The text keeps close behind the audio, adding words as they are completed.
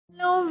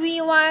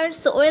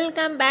Viewers,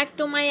 welcome back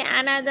to my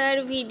another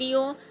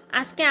video.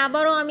 আজকে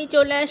আবারও আমি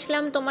চলে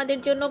আসলাম তোমাদের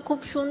জন্য খুব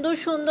সুন্দর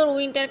সুন্দর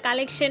উইন্টার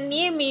কালেকশন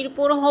নিয়ে।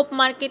 মিরপুর হোপ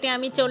মার্কেটে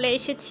আমি চলে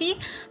এসেছি।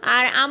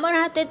 আর আমার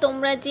হাতে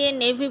তোমরা যে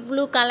নেভি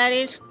ব্লু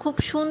কালারের খুব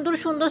সুন্দর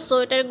সুন্দর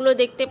সোয়েটারগুলো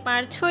দেখতে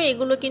পারছো,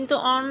 এগুলো কিন্তু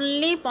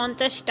অনলি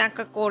 50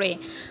 টাকা করে।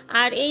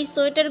 আর এই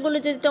সোয়েটারগুলো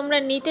যদি তোমরা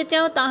নিতে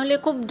চাও তাহলে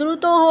খুব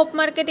দ্রুত হোপ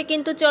মার্কেটে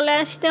কিন্তু চলে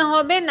আসতে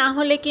হবে, না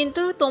হলে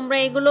কিন্তু তোমরা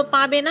এগুলো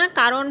পাবে না,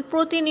 কারণ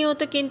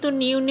প্রতিনিয়ত কিন্তু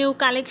নিউ নিউ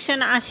কালেকশন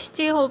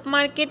আসছে হোপ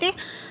মার্কেটে।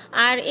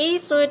 আর এই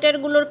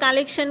সোয়েটারগুলোর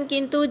কালেকশন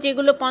কিন্তু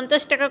যেগুলো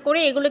 50 টাকা করে,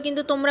 এগুলো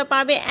কিন্তু তোমরা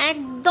পাবে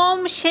একদম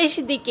শেষ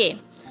দিকে।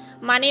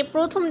 মানে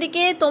প্রথম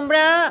দিকে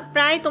তোমরা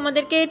প্রায়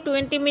তোমাদেরকে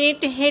 20 মিনিট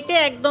হেঁটে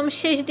একদম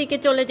শেষ দিকে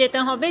চলে যেতে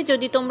হবে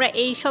যদি তোমরা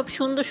এই সব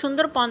সুন্দর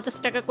সুন্দর 50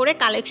 টাকা করে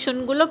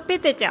কালেকশনগুলো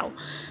পেতে চাও।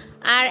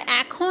 আর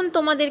এখন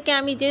তোমাদেরকে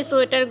আমি যে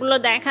সোয়েটারগুলো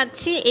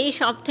দেখাচ্ছি এই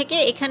সব থেকে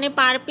এখানে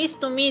পার পিস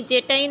তুমি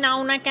যেটাই নাও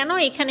না কেন,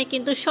 এখানে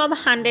কিন্তু সব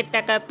 100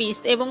 টাকা পিস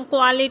এবং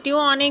কোয়ালিটিও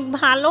অনেক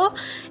ভালো।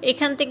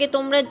 এখান থেকে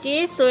তোমরা যে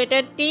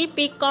সোয়েটারটি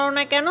পিক করো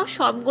না কেন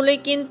সবগুলোই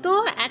কিন্তু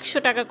 100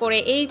 টাকা করে।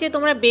 এই যে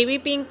তোমরা বেবি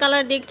পিঙ্ক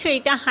কালার দেখছো,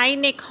 এটা হাই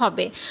নেক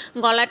হবে,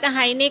 গলাটা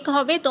হাই নেক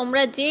হবে।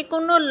 তোমরা যে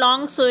কোনো লং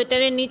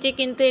সোয়েটারের নিচে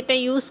কিন্তু এটা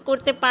ইউজ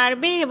করতে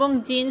পারবে এবং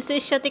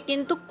জিন্সের সাথে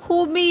কিন্তু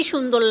খুবই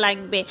সুন্দর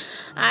লাগবে।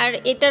 আর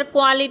এটার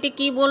কোয়ালিটি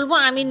কি বলবো,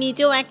 আমি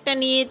নিজেও একটা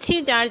নিয়েছি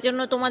যার জন্য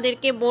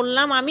তোমাদেরকে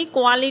বললাম, আমি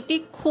কোয়ালিটি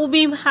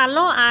খুবই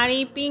ভালো। আর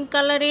এই পিঙ্ক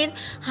কালারের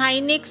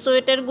হাইনেক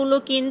সোয়েটারগুলো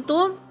কিন্তু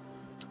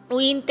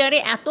উইন্টারে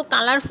এত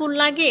কালারফুল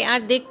লাগে আর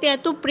দেখতে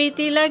এত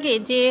প্রিটি লাগে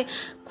যে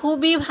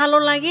খুবই ভালো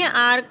লাগে।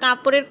 আর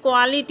কাপড়ের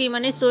কোয়ালিটি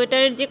মানে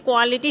সোয়েটারের যে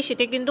কোয়ালিটি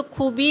সেটা কিন্তু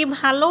খুবই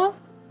ভালো।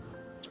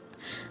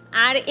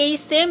 আর এই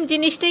সেম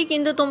জিনিসটাই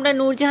কিন্তু তোমরা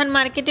নূরজাহান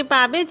মার্কেটে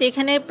পাবে,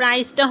 যেখানে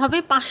প্রাইসটা হবে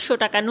 500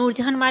 টাকা।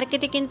 নূরজাহান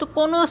মার্কেটে কিন্তু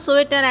কোনো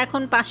সোয়েটার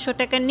এখন 500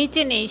 টাকার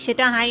নিচে নেই,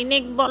 সেটা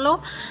হাইনেক বলো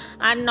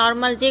আর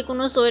নর্মাল যে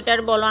কোনো সোয়েটার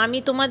বলো। আমি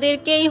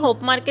তোমাদেরকে এই হোপ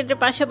মার্কেটের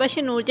পাশাপাশি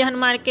নূরজাহান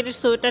মার্কেটের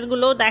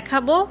সোয়েটারগুলোও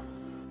দেখাবো।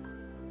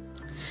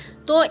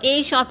 তো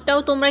এই সবটাও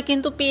তোমরা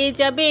কিন্তু পেয়ে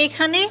যাবে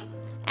এখানে।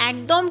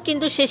 একদম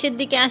কিন্তু শেষের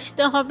দিকে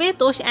আসতে হবে।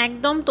 তো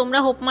একদম তোমরা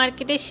হোপ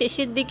মার্কেটের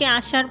শেষের দিকে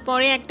আসার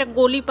পরে একটা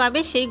গলি পাবে,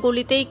 সেই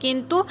গলিতেই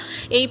কিন্তু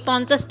এই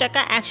 50 টাকা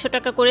 100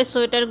 টাকা করে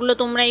সোয়েটারগুলো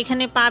তোমরা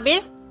এখানে পাবে।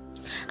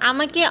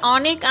 আমাকে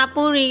অনেক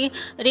আপু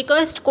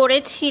রিকোয়েস্ট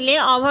করেছিলে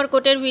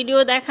ওভারকোটের ভিডিও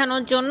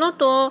দেখানোর জন্য,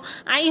 তো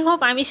আই হোপ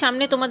আমি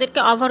সামনে তোমাদেরকে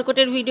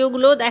ওভারকোটের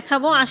ভিডিওগুলো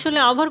দেখাবো। আসলে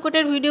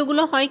ওভারকোটের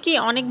ভিডিওগুলো হয় কি,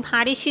 অনেক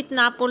ভারী শীত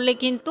না পড়লে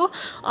কিন্তু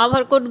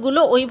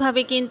ওভারকোটগুলো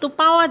ওইভাবে কিন্তু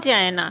পাওয়া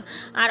যায় না।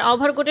 আর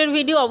ওভারকোটের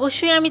ভিডিও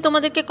অবশ্যই আমি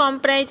তোমাদেরকে কম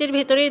প্রাইজের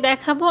ভেতরেই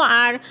দেখাবো।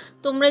 আর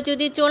তোমরা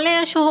যদি চলে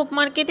আসো হোপ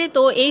মার্কেটে,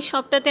 তো এই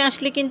সবটাতে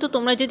আসলে কিন্তু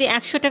তোমরা যদি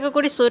 100 টাকা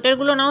করে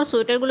সোয়েটারগুলো নাও,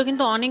 সোয়েটারগুলো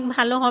কিন্তু অনেক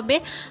ভালো হবে।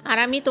 আর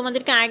আমি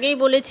তোমাদেরকে আগেই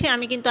বলেছি,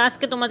 আমি কিন্তু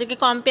আজকে তোমাদেরকে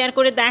কম্পেয়ার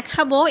করে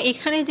দেখাবো।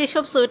 এখানে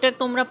যেসব সোয়েটার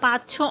তোমরা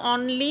পাচ্ছ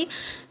অনলি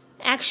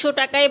 100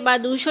 টাকায় বা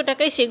 200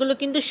 টাকায়, সেগুলো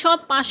কিন্তু সব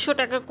 500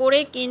 টাকা করে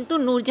কিন্তু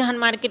নূরজাহান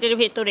মার্কেটের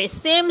ভেতরে।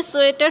 Same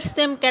sweater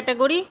same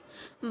category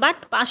but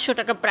 500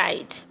 টাকা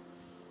প্রাইস।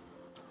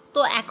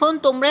 তো এখন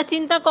তোমরা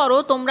চিন্তা করো,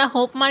 তোমরা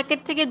হোপ মার্কেট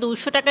থেকে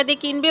 200 টাকা দিয়ে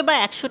কিনবে বা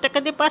 100 টাকা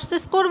দিয়ে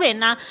পারচেস করবে,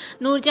 না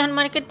নূরজাহান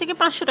মার্কেট থেকে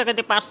 500 টাকা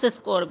দিয়ে পারচেস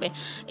করবে,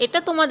 এটা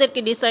তোমাদেরকে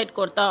ডিসাইড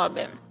করতে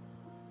হবে।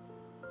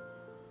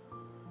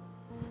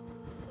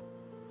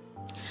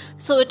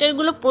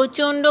 সোয়েটারগুলো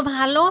প্রচণ্ড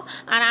ভালো।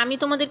 আর আমি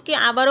তোমাদেরকে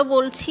আবারও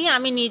বলছি,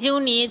 আমি নিজেও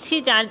নিয়েছি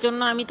যার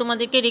জন্য আমি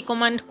তোমাদেরকে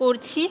রিকমেন্ড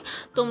করছি।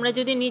 তোমরা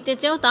যদি নিতে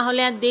চাও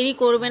তাহলে আর দেরি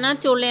করবে না,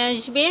 চলে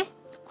আসবে।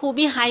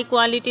 খুবই হাই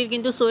কোয়ালিটির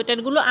কিন্তু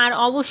সোয়েটারগুলো। আর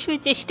অবশ্যই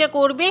চেষ্টা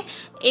করবে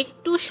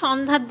একটু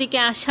সন্ধ্যার দিকে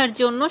আসার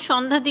জন্য।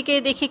 সন্ধ্যার দিকে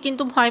দেখে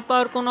কিন্তু ভয়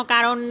পাওয়ার কোনো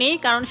কারণ নেই,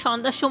 কারণ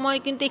সন্ধ্যার সময়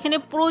কিন্তু এখানে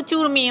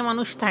প্রচুর মেয়ে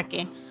মানুষ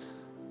থাকে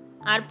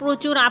আর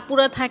প্রচুর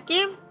আপুরা থাকে।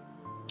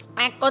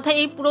 এক কথা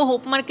এই পুরো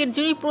হোপ মার্কেট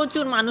জুড়েই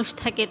প্রচুর মানুষ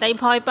থাকে, তাই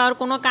ভয় পাওয়ার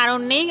কোনো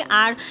কারণ নেই।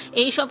 আর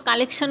এই সব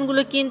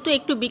কালেকশানগুলো কিন্তু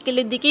একটু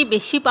বিকেলের দিকেই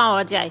বেশি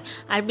পাওয়া যায়।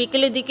 আর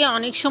বিকেলের দিকে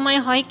অনেক সময়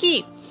হয় কি,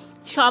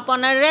 শপ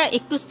ওনাররা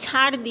একটু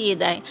ছাড় দিয়ে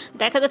দেয়।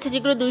 দেখা যাচ্ছে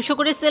যেগুলো 200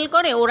 করে সেল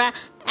করে, ওরা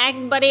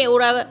একবারে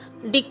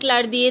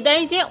ডিক্লার দিয়ে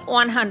দেয় যে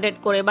 100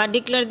 করে, বা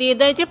ডিক্লার দিয়ে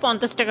দেয় যে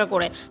 50 টাকা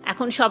করে,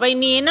 এখন সবাই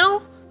নিয়ে নাও।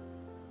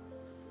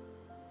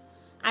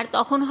 আর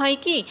তখন হয়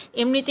কি,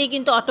 এমনিতেই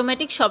কিন্তু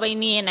অটোমেটিক সবাই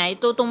নিয়ে নেয়।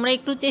 তো তোমরা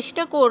একটু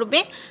চেষ্টা করবে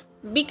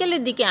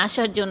বিকেলের দিকে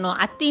আসার জন্য।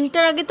 আর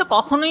 3টার আগে তো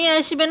কখনোই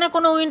আসবে না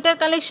কোনো উইন্টার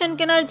কালেকশন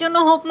কেনার জন্য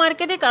হোপ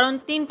মার্কেটে, কারণ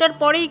 3টার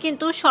পরেই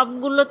কিন্তু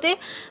সবগুলোতে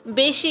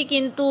বেশি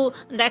কিন্তু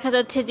দেখা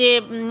যাচ্ছে যে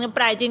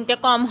প্রাইজিংটা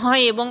কম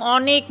হয় এবং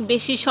অনেক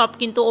বেশি শপ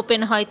কিন্তু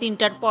ওপেন হয়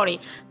 3টার পরে।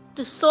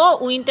 তো সো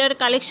উইন্টার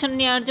কালেকশন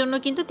নেওয়ার জন্য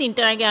কিন্তু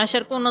 3টার আগে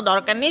আসার কোনো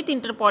দরকার নেই,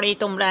 3টার পরেই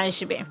তোমরা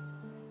আসবে।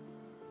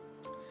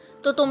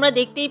 তো তোমরা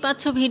দেখতেই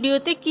পাচ্ছ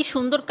ভিডিওতে কি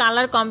সুন্দর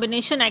কালার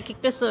কম্বিনেশন এক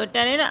একটা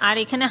সোয়েটারের। আর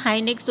এখানে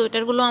হাইনেক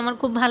সোয়েটারগুলো আমার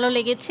খুব ভালো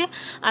লেগেছে।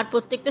 আর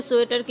প্রত্যেকটা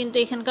সোয়েটার কিন্তু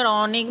এখানকার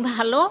অনেক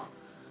ভালো,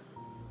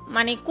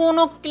 মানে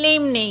কোনো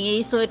ক্লেম নেই।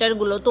 এই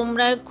সোয়েটারগুলো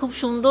তোমরা খুব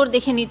সুন্দর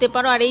দেখে নিতে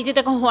পারো। আর এই যে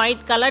দেখো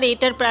হোয়াইট কালার,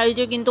 এটার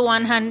প্রাইসও কিন্তু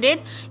 100।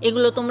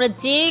 এগুলো তোমরা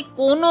যে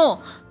কোনো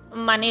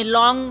মানে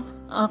লং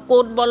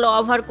কোট বলো,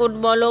 ওভারকোট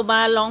বলো বা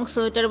লং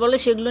সোয়েটার বলো,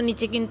 সেগুলো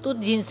নিচে কিন্তু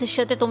জিন্সের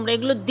সাথে তোমরা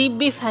এগুলো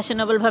দিব্যি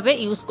ফ্যাশনেবলভাবে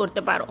ইউজ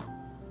করতে পারো।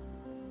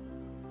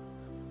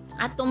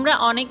 আর তোমরা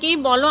অনেকেই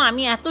বলো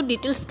আমি এত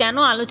ডিটেলস কেন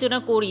আলোচনা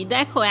করি।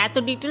 দেখো, এত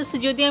ডিটেলস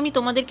যদি আমি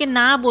তোমাদেরকে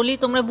না বলি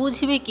তোমরা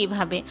বুঝবে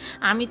কিভাবে।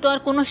 আমি তো আর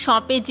কোনো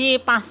শপে যে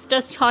 5টা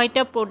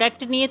 6টা প্রোডাক্ট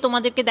নিয়ে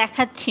তোমাদেরকে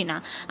দেখাচ্ছি না,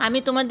 আমি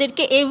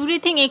তোমাদেরকে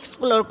এভরিথিং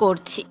এক্সপ্লোর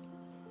করছি।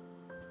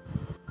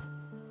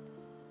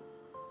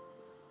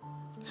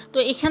 তো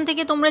এখান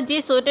থেকে তোমরা যে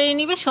সোয়েটারে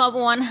নিবে সব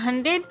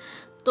 100,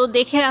 তো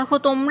দেখে রাখো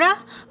তোমরা।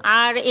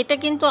 আর এটা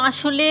কিন্তু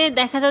আসলে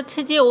দেখা যাচ্ছে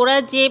যে ওরা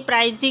যে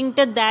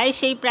প্রাইজিংটা দেয়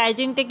সেই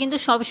প্রাইজিংটা কিন্তু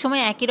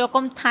সবসময় একই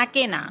রকম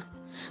থাকে না,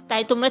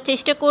 তাই তোমরা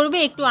চেষ্টা করবে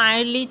একটু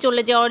আর্লি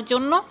চলে যাওয়ার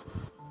জন্য।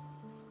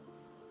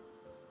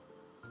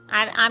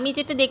 আর আমি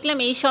যেটা দেখলাম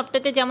এই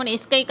শপটাতে যেমন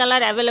স্কাই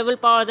কালার অ্যাভেলেবল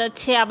পাওয়া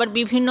যাচ্ছে, আবার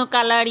বিভিন্ন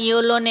colour,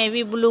 yellow,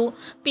 navy blue,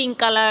 pink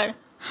colour,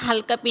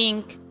 হালকা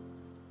পিঙ্ক,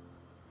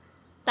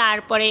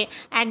 তারপরে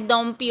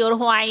একদম পিওর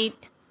হোয়াইট,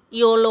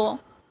 ইয়েলো,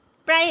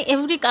 প্রায়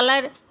এভরি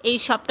কালার এই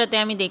শপটাতে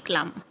আমি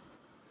দেখলাম।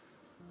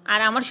 আর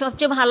আমার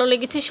সবচেয়ে ভালো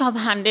লেগেছে সব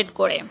 100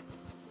 করে।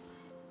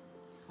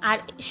 আর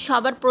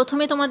সবার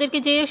প্রথমে তোমাদেরকে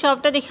যে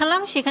শপটা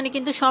দেখালাম সেখানে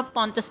কিন্তু সব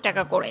 50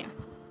 টাকা করে।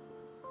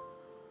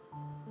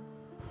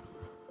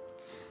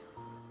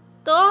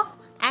 তো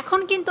এখন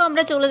কিন্তু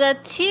আমরা চলে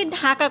যাচ্ছি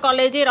ঢাকা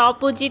কলেজের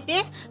অপোজিটে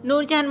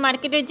নূরজাহান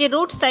মার্কেটের যে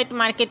রোড সাইড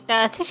মার্কেটটা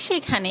আছে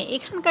সেখানে।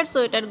 এখানকার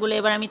সোয়েটারগুলো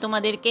এবার আমি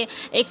তোমাদেরকে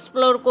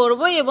এক্সপ্লোর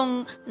করব এবং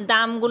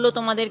দামগুলো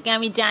তোমাদেরকে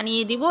আমি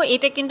জানিয়ে দিব।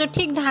 এটা কিন্তু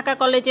ঠিক ঢাকা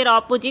কলেজের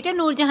অপোজিটে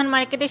নূরজাহান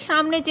মার্কেটের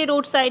সামনে যে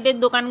রোড সাইডের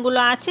দোকানগুলো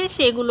আছে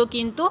সেগুলো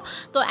কিন্তু।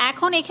 তো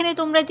এখন এখানে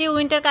তোমরা যে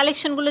উইন্টার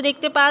কালেকশনগুলো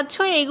দেখতে পাচ্ছ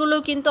এগুলো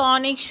কিন্তু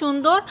অনেক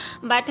সুন্দর,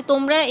 বাট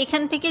তোমরা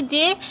এখান থেকে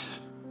যে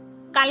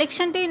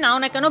কালেকশনটাই নাও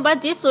না কেন বা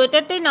যে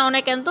সোয়েটারটাই নাও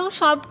না কেন তো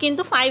সব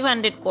কিন্তু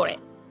 500 করে।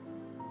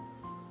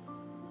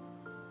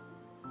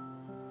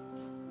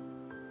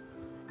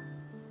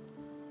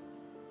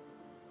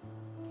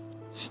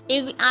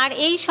 আর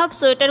এই সব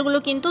সোয়েটারগুলো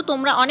কিন্তু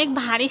তোমরা অনেক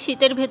ভারী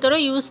শীতের ভেতরেও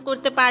ইউজ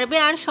করতে পারবে।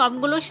 আর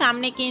সবগুলো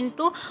সামনে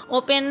কিন্তু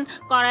ওপেন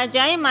করা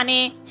যায়, মানে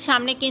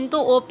সামনে কিন্তু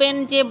ওপেন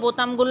যে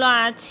বোতামগুলো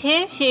আছে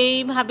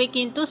সেইভাবে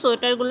কিন্তু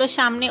সোয়েটারগুলো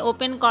সামনে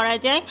ওপেন করা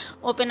যায়,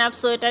 ওপেন আপ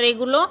সোয়েটার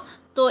এগুলো।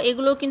 তো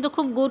এগুলো কিন্তু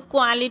খুব গুড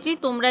কোয়ালিটি।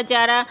 তোমরা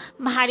যারা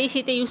ভারী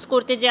শীতে ইউজ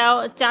করতে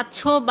চাচ্ছ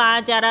বা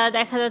যারা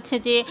দেখা যাচ্ছে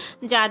যে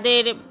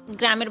যাদের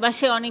গ্রামের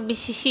বাসায় অনেক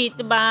বেশি শীত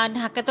বা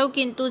ঢাকাতেও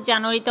কিন্তু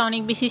জানুয়ারিতে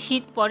অনেক বেশি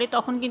শীত পড়ে,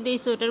 তখন কিন্তু এই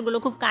সোয়েটারগুলো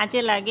খুব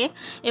কাজে লাগে।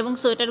 এবং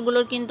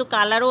সোয়েটারগুলোর কিন্তু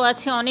কালারও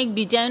আছে অনেক,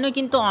 ডিজাইনও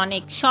কিন্তু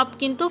অনেক, সব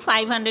কিন্তু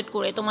 500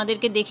 করে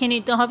তোমাদেরকে দেখে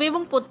নিতে হবে।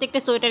 এবং প্রত্যেকটা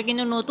সোয়েটার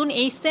কিন্তু নতুন।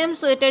 এই সেম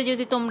সোয়েটার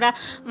যদি তোমরা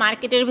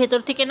মার্কেটের ভেতর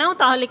থেকে নাও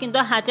তাহলে কিন্তু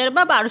 1000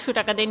 বা 1200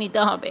 টাকা দিয়ে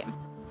নিতে হবে।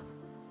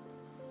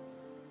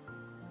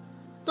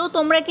 তো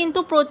তোমরা কিন্তু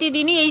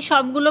প্রতিদিনই এই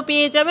সবগুলো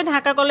পেয়ে যাবে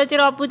ঢাকা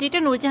কলেজের অপোজিটে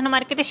নূরজাহান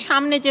মার্কেটের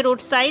সামনে যে রোড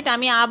সাইড।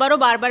 আমি আবারও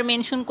বারবার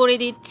মেনশন করে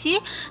দিচ্ছি,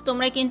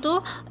 তোমরা কিন্তু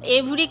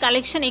এভরি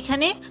কালেকশন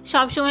এখানে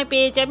সব সময়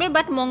পেয়ে যাবে,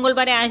 বাট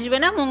মঙ্গলবারে আসবে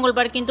না,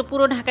 মঙ্গলবার কিন্তু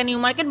পুরো ঢাকা নিউ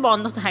মার্কেট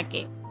বন্ধ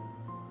থাকে।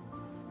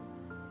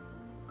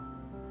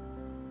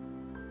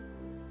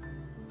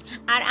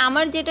 আর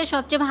আমার যেটা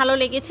সবচেয়ে ভালো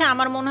লেগেছে,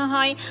 আমার মনে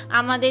হয়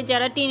আমাদের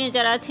যারা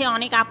টিনেজার আছে,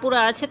 অনেক আপুরা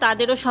আছে,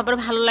 তাদেরও সবার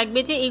ভালো লাগবে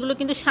যে এগুলো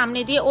কিন্তু সামনে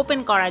দিয়ে ওপেন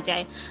করা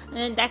যায়।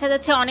 দেখা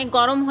যাচ্ছে অনেক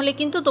গরম হলে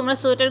কিন্তু তোমরা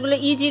সোয়েটারগুলো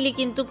ইজিলি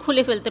কিন্তু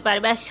খুলে ফেলতে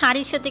পারবে। আর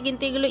শাড়ির সাথে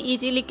কিন্তু এগুলো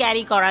ইজিলি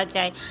ক্যারি করা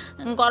যায়,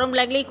 গরম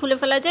লাগলেই খুলে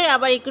ফেলা যায়,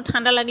 আবার একটু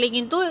ঠান্ডা লাগলে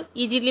কিন্তু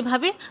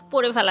ইজিলিভাবে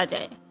পরে ফেলা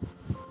যায়।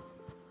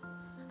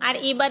 আর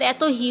এবার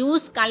এত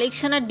হিউজ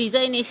কালেকশন আর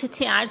ডিজাইন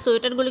এসেছে, আর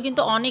সোয়েটারগুলো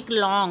কিন্তু অনেক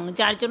লং,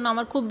 যার জন্য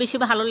আমার খুব বেশি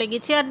ভালো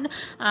লেগেছে। আর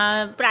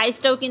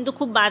প্রাইসটাও কিন্তু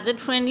খুব বাজেট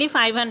ফ্রেন্ডলি,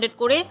 500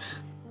 করে।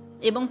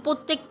 এবং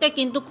প্রত্যেকটা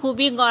কিন্তু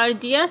খুবই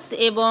গর্জিয়াস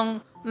এবং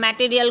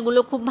ম্যাটেরিয়ালগুলো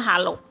খুব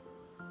ভালো।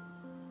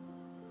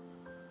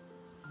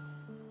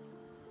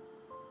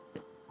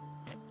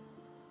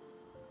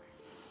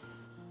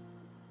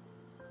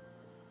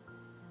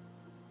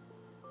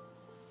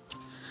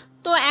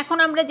 তো এখন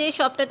আমরা যে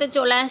শপটাতে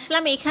চলে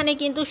আসলাম এখানে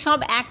কিন্তু সব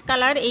এক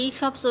কালার, এই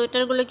সব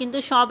সোয়েটারগুলো কিন্তু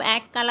সব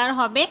এক কালার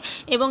হবে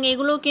এবং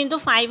এগুলো কিন্তু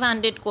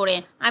 500 করে।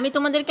 আমি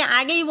তোমাদেরকে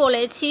আগেই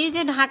বলেছি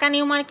যে ঢাকা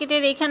নিউ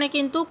মার্কেটের এখানে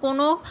কিন্তু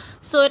কোনো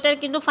সোয়েটার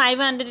কিন্তু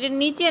 500-এর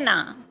নিচে না।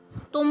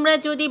 তোমরা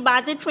যদি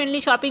বাজেট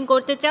ফ্রেন্ডলি শপিং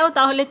করতে চাও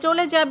তাহলে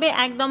চলে যাবে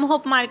একদম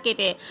হোপ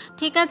মার্কেটে,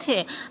 ঠিক আছে।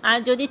 আর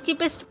যদি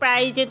চিপেস্ট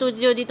প্রাইজে তো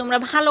যদি তোমরা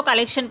ভালো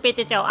কালেকশন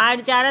পেতে চাও, আর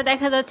যারা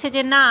দেখা যাচ্ছে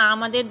যে না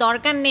আমাদের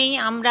দরকার নেই,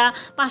 আমরা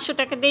 500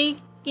 টাকাতেই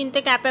কিনতে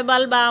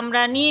ক্যাপেবল বা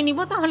আমরা নিয়ে নিব,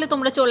 তাহলে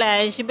তোমরা চলে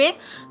আসবে,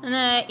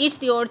 ইটস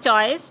ইয়োর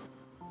চয়েস।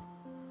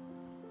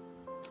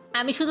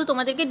 আমি শুধু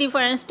তোমাদেরকে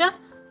ডিফারেন্সটা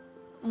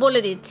বলে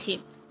দিচ্ছি।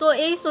 তো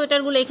এই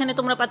সোয়েটারগুলো এখানে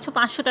তোমরা পাচ্ছ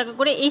 500 টাকা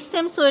করে। এই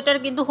সেম সোয়েটার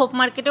কিন্তু হোপ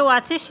মার্কেটেও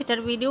আছে, সেটার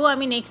ভিডিও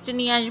আমি নেক্সটে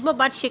নিয়ে আসবো,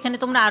 বাট সেখানে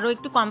তোমরা আরও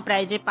একটু কম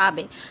প্রাইজে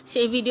পাবে।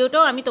 সেই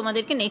ভিডিওটাও আমি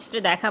তোমাদেরকে নেক্সটে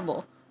দেখাবো,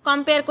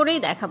 কম্পেয়ার করেই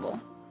দেখাবো।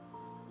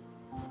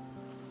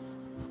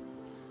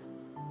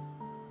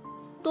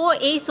 তো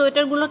এই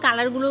সোয়েটারগুলোর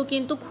কালারগুলো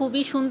কিন্তু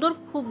খুবই সুন্দর,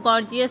 খুব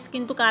গর্জিয়াস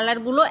কিন্তু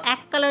কালারগুলো।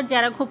 এক কালার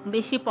যারা খুব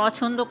বেশি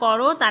পছন্দ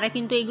করো তারা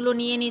কিন্তু এগুলো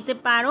নিয়ে নিতে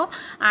পারো।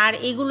 আর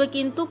এগুলো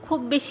কিন্তু খুব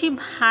বেশি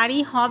ভারী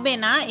হবে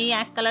না, এই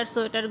এক কালার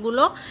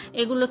সোয়েটারগুলো।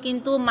 এগুলো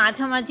কিন্তু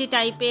মাঝামাঝি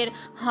টাইপের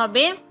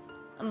হবে,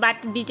 বাট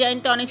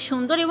ডিজাইনটা অনেক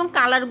সুন্দর এবং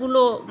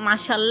কালারগুলো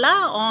মাশাআল্লাহ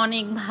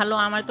অনেক ভালো,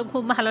 আমার তো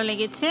খুব ভালো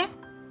লেগেছে।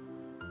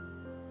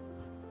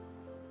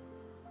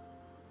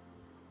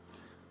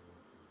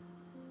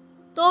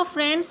 তো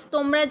ফ্রেন্ডস,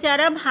 তোমরা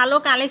যারা ভালো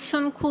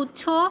কালেকশন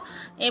খুঁজছো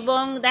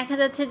এবং দেখা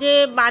যাচ্ছে যে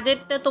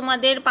বাজেটটা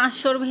তোমাদের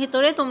 500-র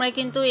ভেতরে, তোমরা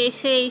কিন্তু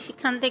এসে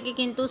এইখান থেকে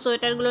কিন্তু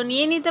সোয়েটারগুলো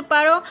নিয়ে নিতে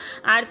পারো।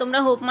 আর তোমরা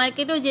হোপ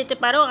মার্কেটেও যেতে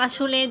পারো।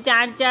 আসলে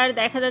যার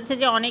দেখা যাচ্ছে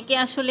যে অনেকে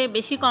আসলে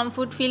বেশি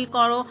কমফোর্ট ফিল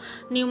করো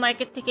নিউ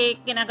মার্কেট থেকে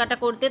কেনাকাটা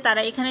করতে,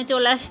 তারা এখানে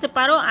চলে আসতে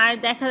পারো। আর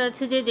দেখা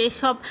যাচ্ছে যে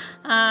যেসব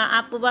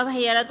আপু বা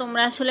ভাইয়ারা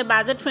তোমরা আসলে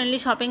বাজেট ফ্রেন্ডলি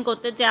শপিং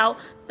করতে চাও,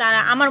 তারা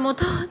আমার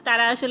মতো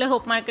তারা আসলে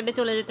হোপ মার্কেটে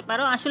চলে যেতে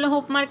পারো। আসলে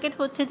হোপ মার্কেট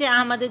হচ্ছে যে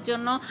আমাদের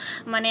জন্য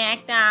মানে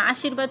একটা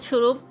আশীর্বাদ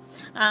স্বরূপ।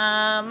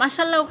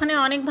 মাশাআল্লাহ ওখানে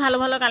অনেক ভালো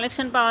ভালো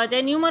কালেকশন পাওয়া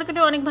যায়, নিউ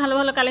মার্কেটে অনেক ভালো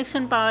ভালো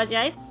কালেকশন পাওয়া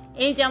যায়।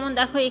 এই যেমন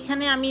দেখো,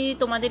 এখানে আমি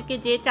তোমাদেরকে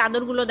যে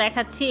চাদরগুলো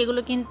দেখাচ্ছি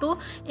এগুলো কিন্তু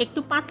একটু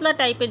পাতলা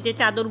টাইপের যে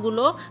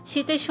চাদরগুলো,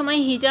 শীতের সময়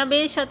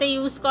হিজাবের সাথে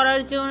ইউজ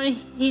করার জন্য,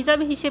 হিজাব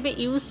হিসেবে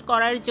ইউজ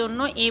করার জন্য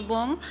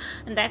এবং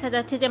দেখা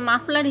যাচ্ছে যে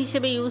মাফলার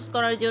হিসেবে ইউজ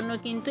করার জন্য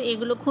কিন্তু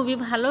এগুলো খুবই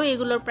ভালো।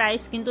 এগুলোর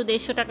প্রাইস কিন্তু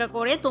 150 টাকা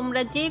করে।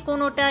 তোমরা যে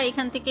কোনোটা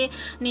এখান থেকে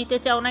নিতে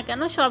চাও না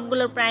কেন,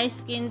 সবগুলোর প্রাইস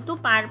কিন্তু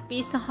পার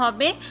পিস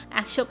হবে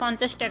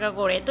 150 টাকা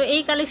করে। তো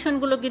এই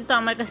কালেকশনগুলো কিন্তু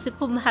আমার কাছে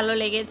খুব ভালো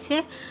লেগেছে।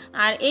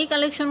 আর এই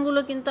কালেকশনগুলো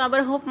কিন্তু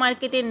আবার হোপ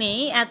মার্কেটে নেই,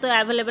 এত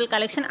অ্যাভেলেবেল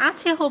কালেকশন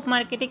আছে হোপ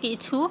মার্কেটে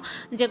কিছু,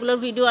 যেগুলোর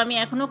ভিডিও আমি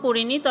এখনও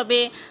করিনি, তবে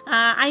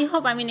আই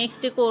হোপ আমি নেক্সট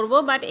ডে করবো।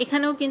 বাট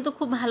এখানেও কিন্তু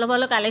খুব ভালো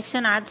ভালো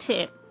কালেকশন আছে।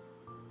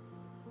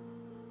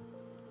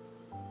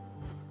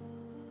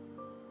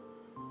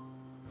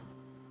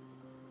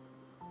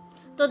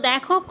 তো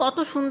দেখো কত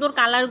সুন্দর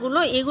কালারগুলো।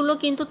 এগুলো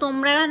কিন্তু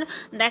তোমরা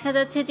দেখা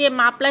যাচ্ছে যে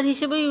মাফলার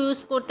হিসেবেও ইউজ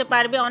করতে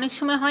পারবে। অনেক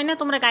সময় হয় না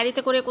তোমরা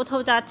গাড়িতে করে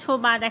কোথাও যাচ্ছ,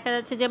 বা দেখা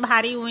যাচ্ছে যে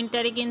ভারী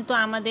উইন্টারে কিন্তু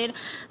আমাদের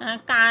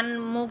কান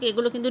মুখ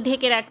এগুলো কিন্তু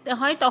ঢেকে রাখতে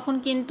হয়, তখন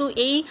কিন্তু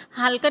এই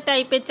হালকা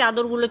টাইপের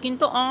চাদরগুলো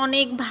কিন্তু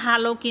অনেক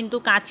ভালো কিন্তু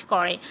কাজ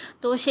করে।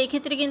 তো সেই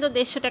ক্ষেত্রে কিন্তু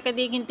 150 টাকা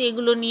দিয়ে কিন্তু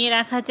এগুলো নিয়ে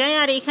রাখা যায়।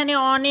 আর এখানে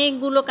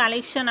অনেকগুলো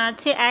কালেকশন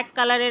আছে, এক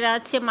কালারের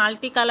আছে,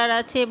 মাল্টি কালার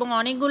আছে এবং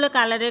অনেকগুলো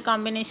কালারের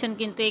কম্বিনেশন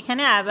কিন্তু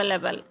এখানে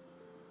অ্যাভেলেবেল।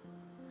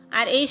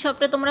 আর এই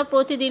শপটা তোমরা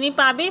প্রতিদিনই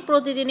পাবে,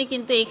 প্রতিদিনই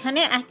কিন্তু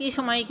এখানে একই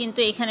সময়ে কিন্তু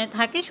এখানে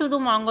থাকে, শুধু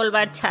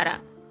মঙ্গলবার ছাড়া।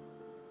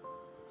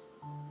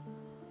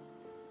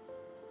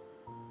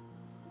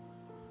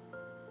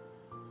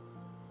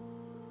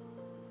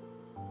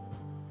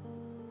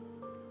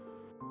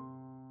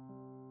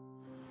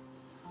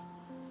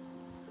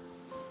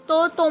 তো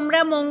তোমরা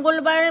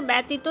মঙ্গলবার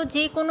ব্যতীত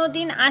যে কোনো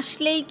দিন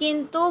আসলেই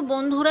কিন্তু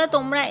বন্ধুরা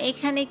তোমরা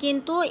এখানে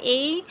কিন্তু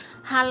এই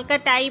হালকা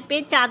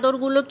টাইপের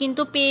চাদরগুলো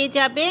কিন্তু পেয়ে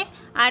যাবে।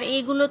 আর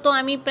এগুলো তো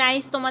আমি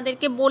প্রাইস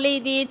তোমাদেরকে বলেই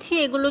দিয়েছি,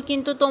 এগুলো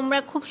কিন্তু তোমরা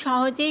খুব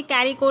সহজেই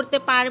ক্যারি করতে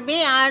পারবে।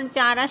 আর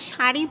যারা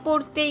শাড়ি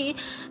পরতে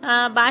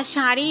বা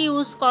শাড়ি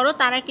ইউজ করো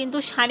তারা কিন্তু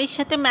শাড়ির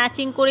সাথে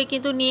ম্যাচিং করে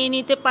কিন্তু নিয়ে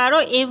নিতে পারো।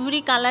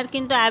 এভরি কালার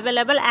কিন্তু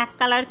অ্যাভেলেবেল, এক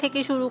কালার থেকে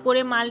শুরু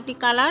করে মাল্টি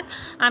কালার,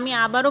 আমি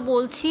আবারও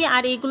বলছি।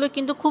 আর এগুলো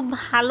কিন্তু খুব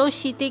ভালো,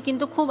 শীতে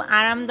কিন্তু খুব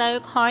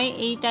আরামদায়ক হয়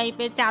এই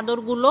টাইপের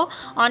চাদরগুলো।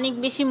 অনেক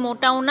বেশি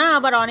মোটাও না,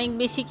 আবার অনেক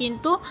বেশি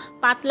কিন্তু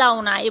পাতলাও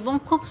না, এবং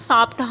খুব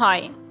সফট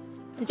হয়।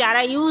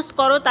 যারা ইউজ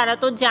করো তারা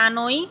তো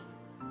জানোই।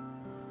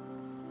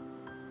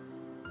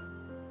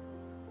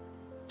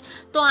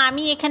 তো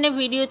আমি এখানে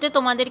ভিডিওতে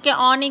তোমাদেরকে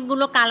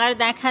অনেকগুলো কালার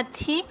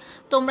দেখাচ্ছি,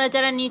 তোমরা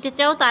যারা নিতে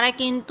চাও তারা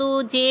কিন্তু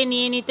যেয়ে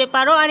নিয়ে নিতে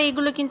পারো। আর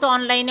এগুলো কিন্তু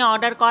অনলাইনে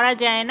অর্ডার করা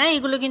যায় না,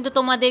 এগুলো কিন্তু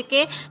তোমাদেরকে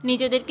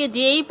নিজেদেরকে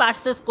যেয়েই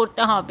পারচেস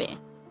করতে হবে।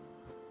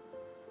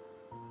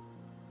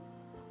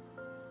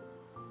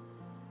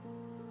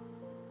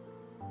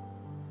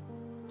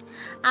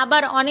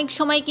 আবার অনেক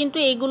সময় কিন্তু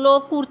এগুলো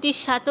কুর্তির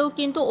সাথেও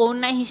কিন্তু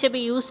ওড়না হিসেবে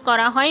ইউজ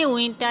করা হয়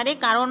উইন্টারে,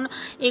 কারণ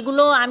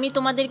এগুলো আমি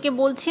তোমাদেরকে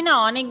বলছি না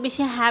অনেক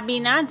বেশি হ্যাভি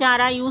না,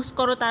 যারা ইউজ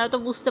করো তারা তো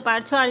বুঝতে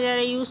পারছো, আর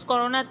যারা ইউজ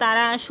করো না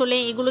তারা আসলে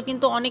এগুলো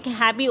কিন্তু অনেক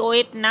হ্যাভি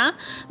ওয়েট না,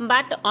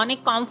 বাট অনেক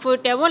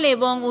কমফোর্টেবল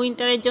এবং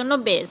উইন্টারের জন্য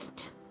বেস্ট।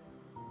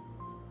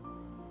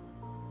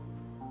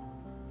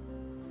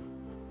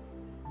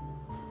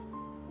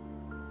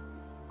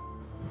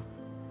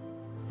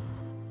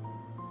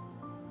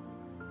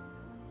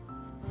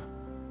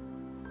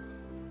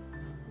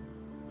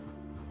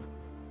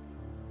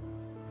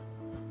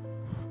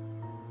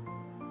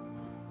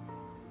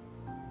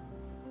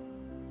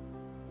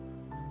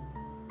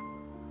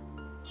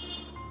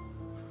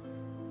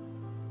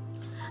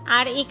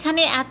 আর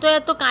এখানে এত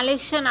এত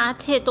কালেকশন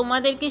আছে,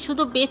 তোমাদেরকে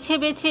শুধু বেছে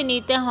বেছে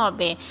নিতে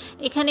হবে।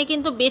 এখানে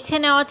কিন্তু বেছে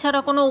নেওয়া ছাড়া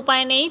কোনো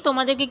উপায় নেই,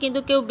 তোমাদেরকে কিন্তু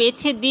কেউ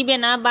বেছে দিবে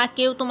না বা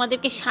কেউ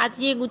তোমাদেরকে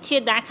সাজিয়ে গুছিয়ে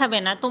দেখাবে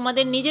না,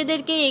 তোমাদের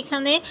নিজেদেরকে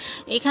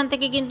এখান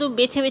থেকে কিন্তু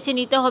বেছে বেছে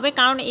নিতে হবে,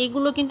 কারণ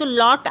এগুলো কিন্তু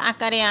লট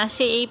আকারে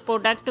আসে এই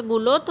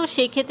প্রোডাক্টগুলো। তো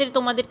সেক্ষেত্রে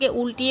তোমাদেরকে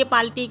উল্টিয়ে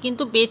পাল্টিয়ে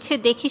কিন্তু বেছে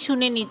দেখে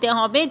শুনে নিতে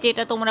হবে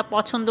যেটা তোমরা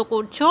পছন্দ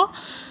করছো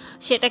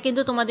সেটা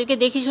কিন্তু তোমাদেরকে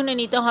দেখে শুনে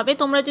নিতে হবে।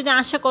 তোমরা যদি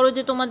আশা করো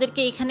যে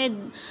তোমাদেরকে এখানে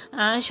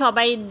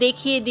সবাই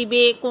দেখিয়ে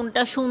দিবে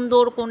কোনটা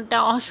সুন্দর কোনটা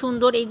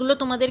অসুন্দর, এগুলো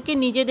তোমাদেরকে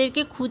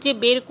নিজেদেরকে খুঁজে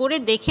বের করে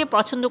দেখে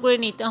পছন্দ করে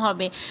নিতে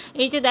হবে।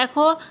 এই যে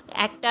দেখো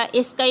একটা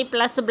স্কাই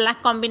প্লাস ব্ল্যাক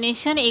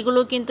কম্বিনেশন, এগুলো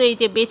কিন্তু এই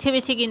যে বেছে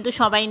বেছে কিন্তু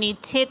সবাই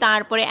নিচ্ছে।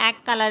 তারপরে এক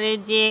কালারের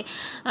যে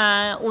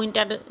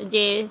উইন্টার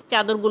যে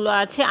চাদরগুলো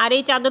আছে, আর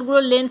এই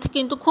চাদরগুলোর লেন্থ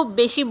কিন্তু খুব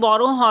বেশি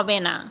বড় হবে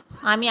না।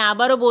 আমি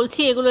আবারও বলছি,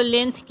 এগুলোর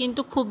লেন্থ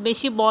কিন্তু খুব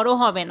বেশি বড়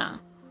হবে না।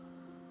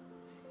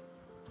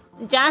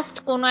 জাস্ট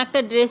কোনো একটা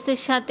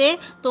ড্রেসের সাথে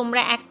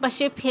তোমরা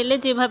একপাশে ফেলে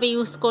যেভাবে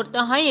ইউজ করতে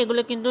হয়,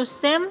 এগুলো কিন্তু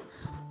সেম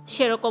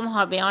সেরকম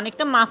হবে,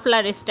 অনেকটা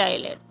মাফলার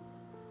স্টাইলের।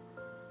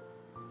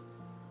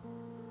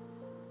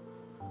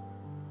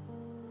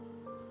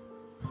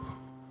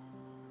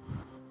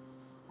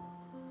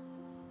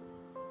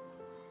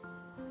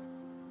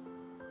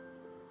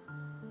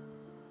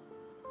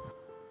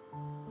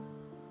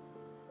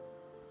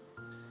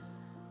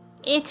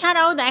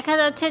 এছাড়াও দেখা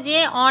যাচ্ছে যে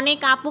অনেক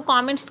আপু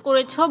কমেন্টস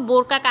করেছো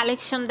বোরকা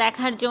কালেকশন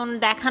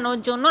দেখানোর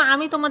জন্য।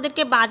 আমি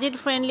তোমাদেরকে বাজেট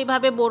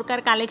ফ্রেন্ডলিভাবে বোরকার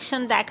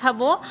কালেকশন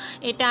দেখাবো,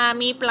 এটা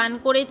আমি প্ল্যান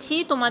করেছি।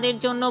 তোমাদের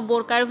জন্য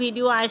বোরকার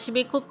ভিডিও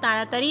আসবে খুব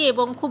তাড়াতাড়ি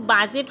এবং খুব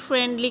বাজেট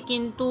ফ্রেন্ডলি,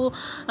 কিন্তু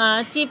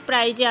চিপ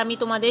প্রাইজে আমি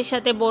তোমাদের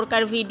সাথে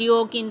বোরকার ভিডিও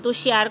কিন্তু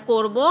শেয়ার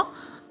করব।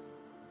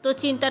 তো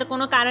চিন্তার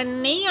কোনো কারণ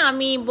নেই,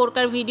 আমি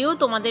বোরকার ভিডিও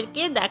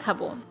তোমাদেরকে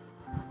দেখাবো।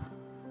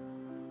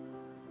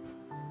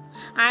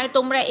 আর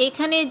তোমরা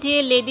এখানে যে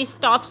লেডিস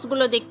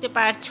টপসগুলো দেখতে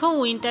পাচ্ছ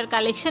উইন্টার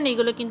কালেকশন,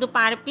 এগুলো কিন্তু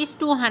পার পিস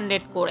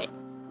 200 করে।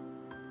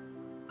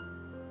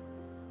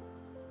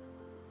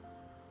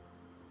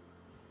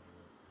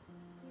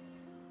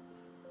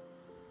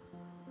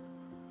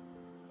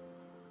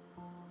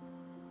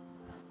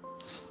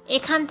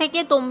 এখান থেকে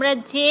তোমরা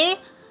যে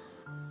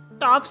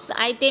টপস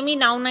আইটেমই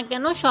নাও না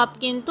কেন সব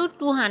কিন্তু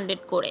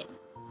 200 করে।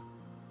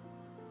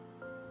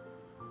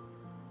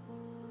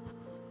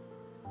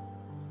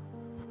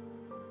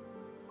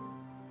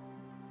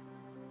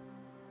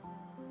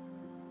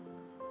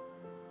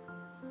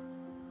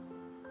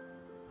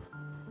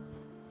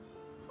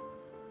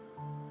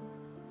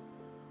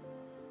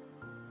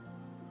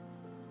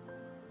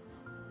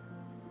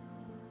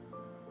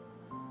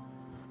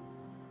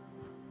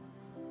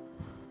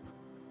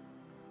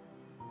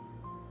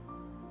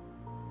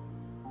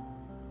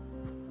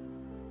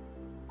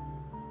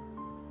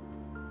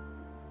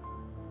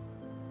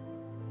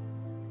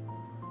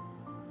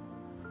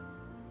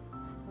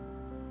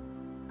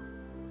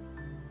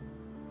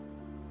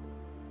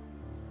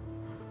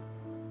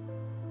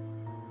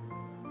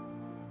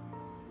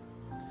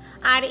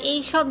 আর এই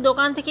সব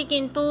দোকান থেকে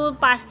কিন্তু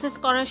পারচেস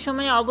করার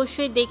সময়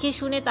অবশ্যই দেখে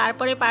শুনে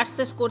তারপরে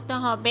পারচেস করতে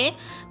হবে,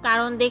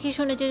 কারণ দেখে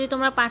শুনে যদি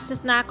তোমরা পারচেস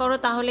না করো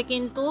তাহলে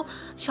কিন্তু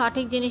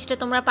সঠিক জিনিসটা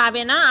তোমরা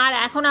পাবে না। আর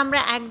এখন আমরা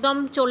একদম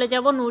চলে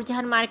যাব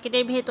নূরজাহান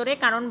মার্কেটের ভেতরে,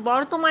 কারণ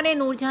বর্তমানে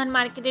নূরজাহান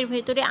মার্কেটের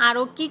ভেতরে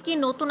আরও কি কি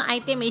নতুন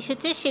আইটেম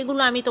এসেছে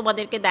সেগুলো আমি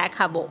তোমাদেরকে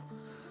দেখাবো।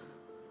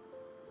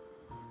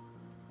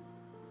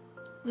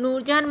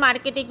 নূরজাহান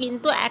মার্কেটে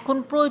কিন্তু এখন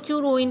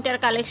প্রচুর উইন্টার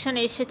কালেকশন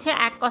এসেছে,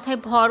 এক কথায়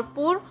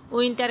ভরপুর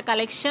উইন্টার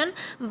কালেকশন,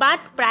 বাট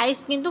প্রাইস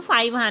কিন্তু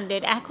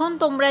 500। এখন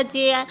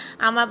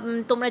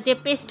তোমরা যে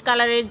পেস্ট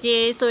কালারের যে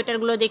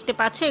সোয়েটারগুলো দেখতে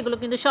পাচ্ছ এগুলো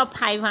কিন্তু সব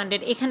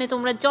 500। এখানে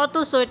তোমরা যত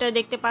সোয়েটার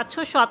দেখতে পাচ্ছ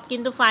সব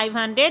কিন্তু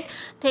 500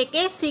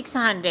 থেকে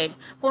 600,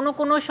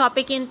 কোনো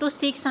শপে কিন্তু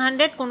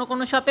 600,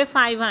 কোনো শপে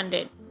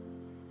 500।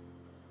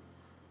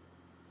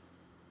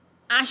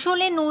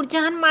 আসলে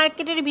নূরজাহান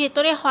মার্কেটের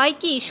ভেতরে হয়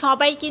কি,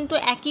 সবাই কিন্তু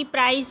একই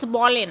প্রাইস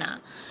বলে না।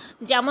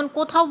 যেমন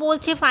কোথাও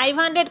বলছে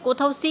 500,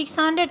 কোথাও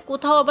 600,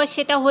 কোথাও আবার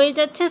সেটা হয়ে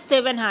যাচ্ছে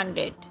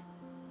 700।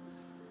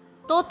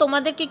 তো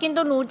তোমাদেরকে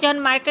কিন্তু নূরজাহান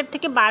মার্কেট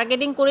থেকে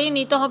বার্গেনিং করেই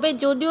নিতে হবে,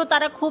 যদিও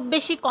তারা খুব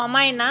বেশি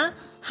কমায় না,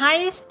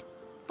 হাইয়েস্ট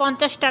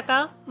 50 টাকা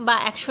বা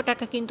 100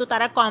 টাকা কিন্তু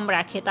তারা কম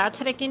রাখে,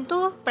 তাছাড়া কিন্তু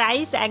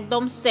প্রাইস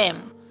একদম সেম।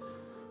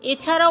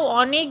 এছাড়াও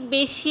অনেক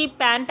বেশি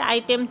প্যান্ট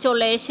আইটেম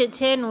চলে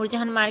এসেছে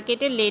নূরজাহান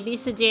মার্কেটে,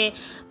 লেডিস যে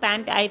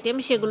প্যান্ট আইটেম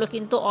সেগুলো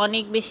কিন্তু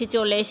অনেক বেশি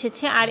চলে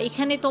এসেছে। আর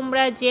এখানে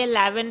তোমরা যে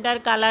lavender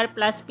colour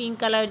plus pink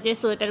colour যে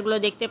সোয়েটারগুলো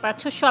দেখতে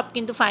পাচ্ছ সব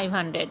কিন্তু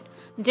 500,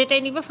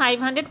 যেটাই নিবে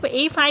 500।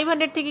 এই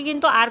 500 থেকে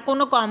কিন্তু আর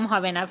কোনো কম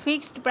হবে না,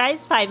 ফিক্সড প্রাইস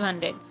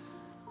 500।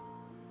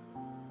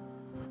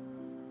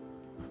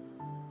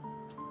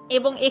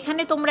 এবং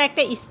এখানে তোমরা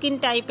একটা স্কিন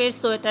টাইপের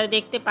সোয়েটার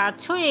দেখতে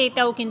পাচ্ছ,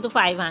 এটাও কিন্তু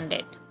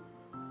 500।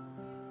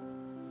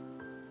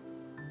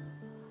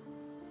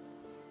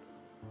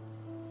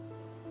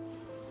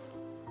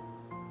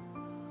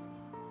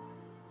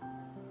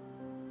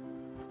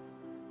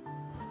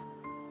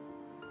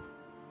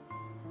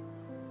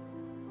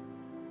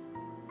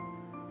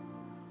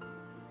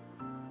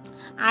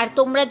 আর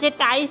তোমরা যে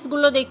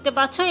টাইসগুলো দেখতে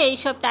পাচ্ছ এই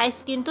সব টাইস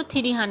কিন্তু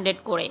 300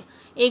 করে।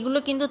 এগুলো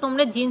কিন্তু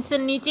তোমরা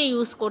জিন্সের নিচে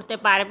ইউজ করতে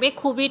পারবে,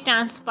 খুবই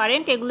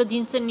ট্রান্সপারেন্ট, এগুলো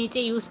জিন্সের নিচে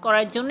ইউজ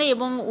করার জন্য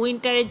এবং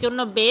উইন্টারের জন্য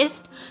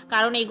বেস্ট,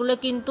 কারণ এগুলো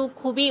কিন্তু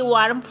খুবই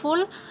ওয়ার্মফুল।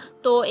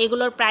 তো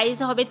এগুলোর প্রাইস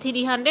হবে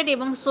 300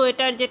 এবং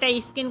সোয়েটার যেটা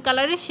স্কিন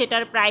কালারের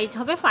সেটার প্রাইস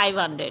হবে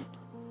 500।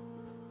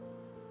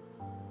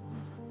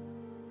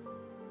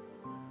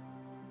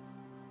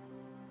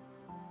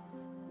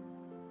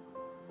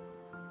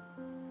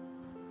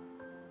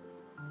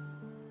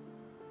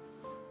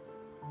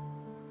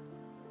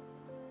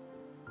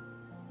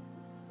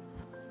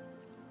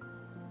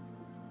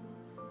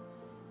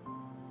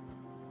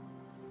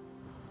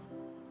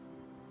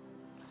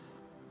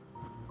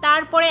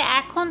 তারপরে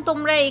এখন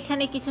তোমরা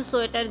এখানে কিছু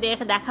সোয়েটার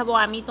দেখাবো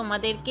আমি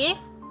তোমাদেরকে।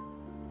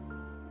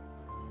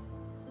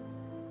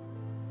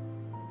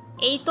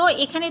 এই তো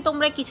এখানে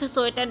তোমরা কিছু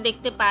সোয়েটার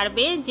দেখতে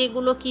পারবে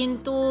যেগুলো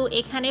কিন্তু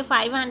এখানে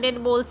 500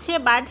 বলছে,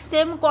 বাট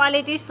সেম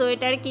কোয়ালিটির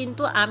সোয়েটার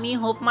কিন্তু আমি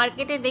হোপ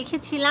মার্কেটে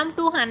দেখেছিলাম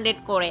 200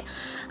 করে।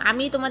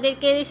 আমি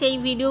তোমাদেরকে সেই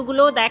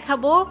ভিডিওগুলো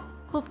দেখাবো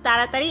খুব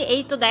তাড়াতাড়ি।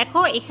 এই তো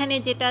দেখো এখানে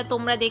যেটা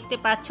তোমরা দেখতে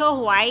পাচ্ছ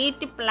white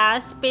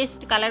plus paste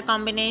colour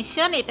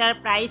combination, এটার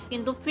প্রাইস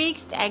কিন্তু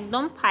ফিক্সড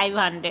একদম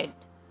 500।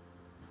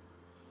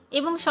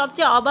 এবং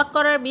সবচেয়ে অবাক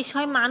করার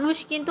বিষয়, মানুষ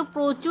কিন্তু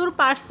প্রচুর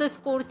পারচেস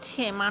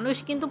করছে, মানুষ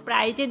কিন্তু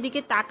প্রাইজের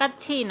দিকে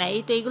তাকাচ্ছেই না।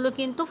 এই তো এগুলো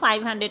কিন্তু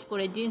 500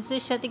 করে,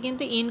 জিন্সের সাথে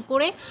কিন্তু ইন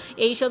করে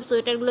এই সব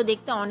সোয়েটারগুলো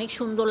দেখতে অনেক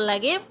সুন্দর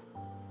লাগে।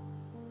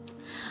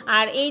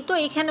 আর এই তো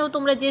এখানেও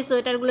তোমরা যে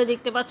সোয়েটারগুলো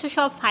দেখতে পাচ্ছ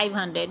সব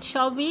 500,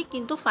 সবই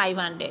কিন্তু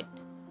 500।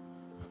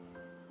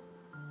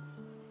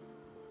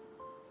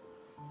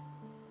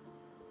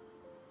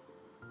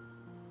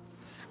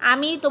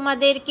 আমি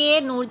তোমাদেরকে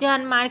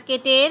নূরজাহান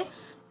মার্কেটের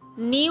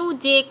নিউ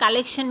যে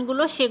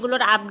কালেকশনগুলো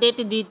সেগুলোর আপডেট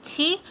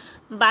দিচ্ছি,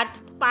 বাট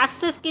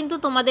পারচেস কিন্তু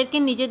তোমাদেরকে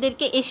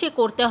নিজেদেরকে এসে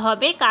করতে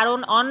হবে, কারণ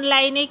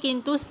অনলাইনে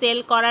কিন্তু সেল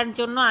করার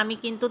জন্য আমি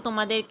কিন্তু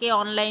তোমাদেরকে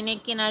অনলাইনে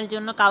কেনার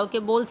জন্য কাউকে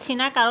বলছি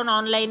না, কারণ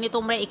অনলাইনে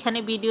তোমরা এখানে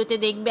ভিডিওতে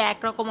দেখবে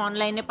একরকম,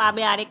 অনলাইনে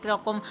পাবে আরেক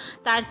রকম।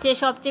 তার চেয়ে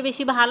সবচেয়ে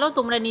বেশি ভালো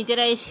তোমরা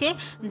নিজেরা এসে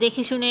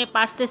দেখে শুনে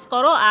পারচেস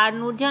করো। আর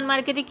নূরজাহান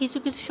মার্কেটে কিছু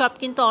কিছু শপ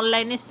কিন্তু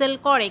অনলাইনে সেল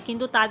করে,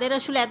 কিন্তু তাদের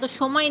আসলে এত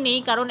সময় নেই,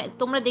 কারণ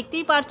তোমরা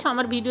দেখতেই পারছো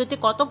আমার ভিডিওতে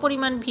কত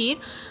পরিমাণ ভিড়।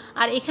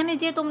 আর এখানে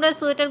যে তোমরা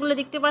সোয়েটারগুলো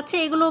দেখতে পাচ্ছ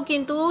এগুলোও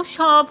কিন্তু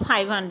সব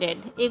 500,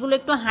 এগুলো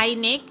একটু হাই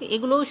নেক,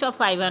 এগুলোও সব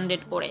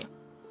 500 করে।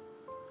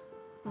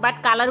 বাট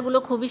কালারগুলো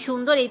খুবই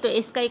সুন্দর, এই তো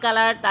স্কাই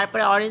কালার,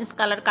 তারপরে অরেঞ্জ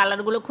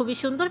কালারগুলো খুবই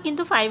সুন্দর,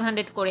 কিন্তু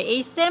 500 করে।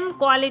 এই সেম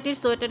কোয়ালিটির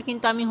সোয়েটার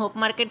কিন্তু আমি হোপ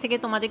মার্কেট থেকে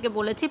তোমাদেরকে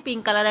বলেছি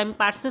পিঙ্ক কালার আমি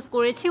পারচেস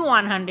করেছি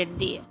 100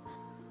 দিয়ে।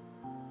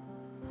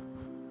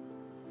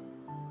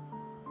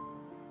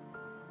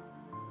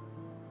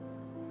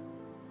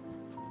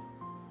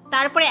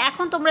 তারপরে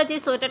এখন তোমরা যে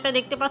সোয়েটারটা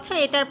দেখতে পাচ্ছ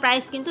এটার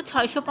প্রাইস কিন্তু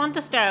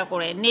 650 টাকা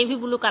করে, নেভি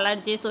ব্লু কালার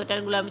যে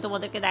সোয়েটারগুলো আমি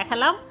তোমাদেরকে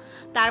দেখালাম।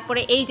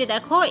 তারপরে এই যে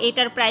দেখো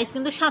এটার প্রাইস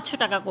কিন্তু 700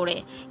 টাকা করে।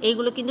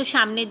 এইগুলো কিন্তু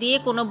সামনে দিয়ে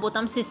কোনো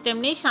বোতাম সিস্টেম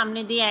নেই,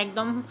 সামনে দিয়ে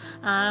একদম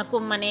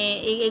মানে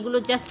এগুলো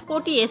জাস্ট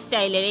কোটি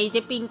স্টাইলের, এই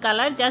যে পিঙ্ক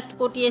কালার জাস্ট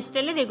কোটি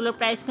স্টাইলের, এগুলোর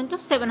প্রাইস কিন্তু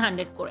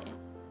 700 করে।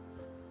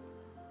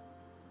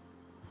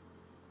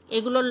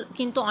 এগুলো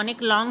কিন্তু অনেক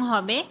লং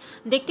হবে,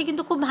 দেখতে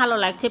কিন্তু খুব ভালো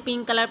লাগছে,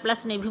 pink colour plus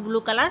navy blue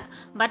colour,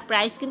 but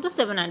price কিন্তু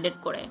 700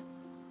 করে।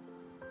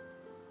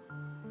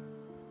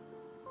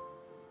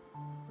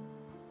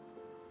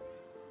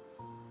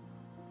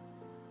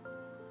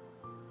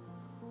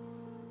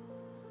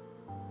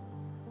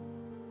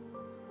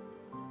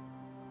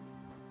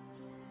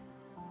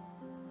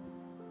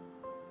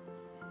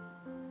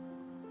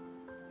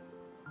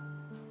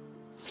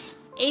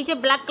 এই যে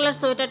ব্ল্যাক কালার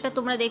সোয়েটারটা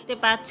তোমরা দেখতে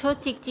পাচ্ছ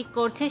চিকচিক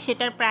করছে,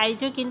 সেটার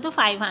প্রাইসও কিন্তু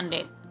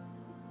 500।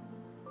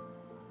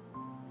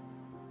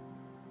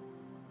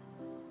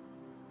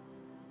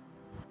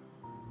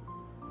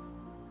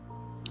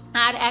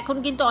 আর এখন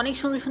কিন্তু অনেক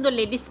সুন্দর সুন্দর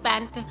লেডিস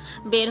প্যান্ট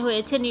বের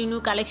হয়েছে, নিউ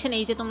নিউ কালেকশন।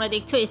 এই যে তোমরা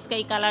দেখছো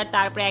স্কাই কালার,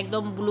 তারপরে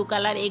একদম ব্লু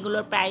কালার,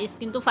 এগুলোর প্রাইস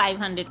কিন্তু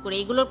 500 করে,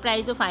 এগুলোর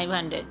প্রাইসও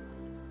 500।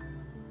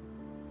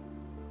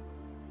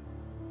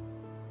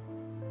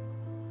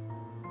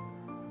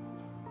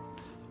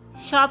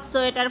 সব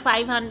সোয়েটার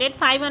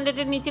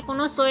 500-এর নিচে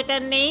কোনো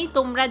সোয়েটার নেই।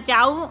 তোমরা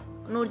যাও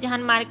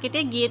নূরজাহান মার্কেটে,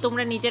 গিয়ে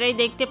তোমরা নিজেরাই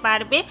দেখতে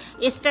পারবে,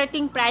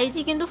 স্টার্টিং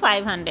প্রাইসই কিন্তু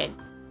 500।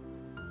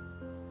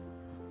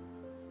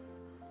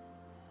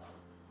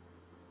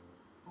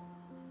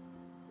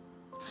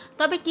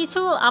 তবে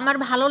কিছু আমার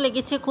ভালো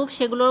লেগেছে খুব,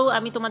 সেগুলোও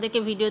আমি তোমাদেরকে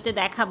ভিডিওতে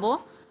দেখাবো।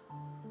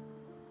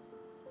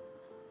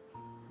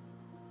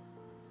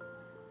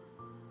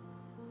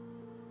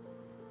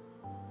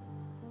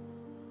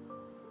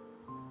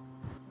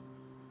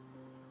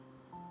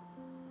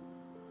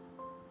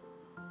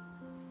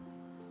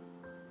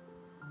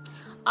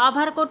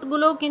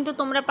 ওভারকোটগুলোও কিন্তু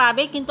তোমরা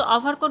পাবে, কিন্তু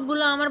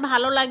ওভারকোটগুলো আমার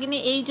ভালো লাগেনি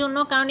এই জন্য,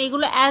 কারণ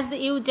এগুলো অ্যাজ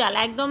ইউজাল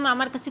একদম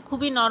আমার কাছে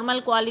খুবই নর্মাল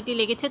কোয়ালিটি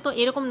লেগেছে। তো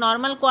এরকম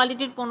নর্মাল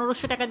কোয়ালিটির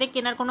 1500 টাকা দিয়ে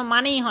কেনার কোনো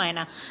মানেই হয়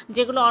না।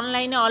 যেগুলো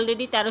অনলাইনে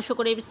অলরেডি 1300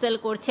 করে সেল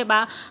করছে বা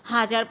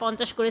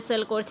 1050 করে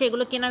সেল করছে,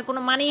 এগুলো কেনার কোনো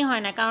মানেই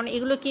হয় না, কারণ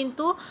এগুলো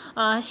কিন্তু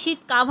শীত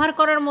কাভার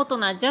করার মতো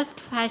না, জাস্ট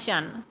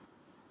ফ্যাশন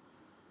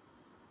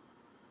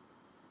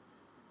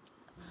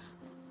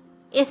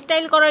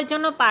স্টাইল করার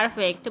জন্য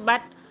পারফেক্ট,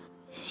 বাট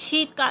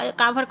শীত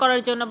কাভার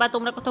করার জন্য বা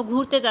তোমরা কোথাও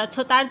ঘুরতে যাচ্ছ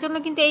তার জন্য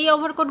কিন্তু এই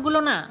ওভারকোটগুলো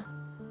না।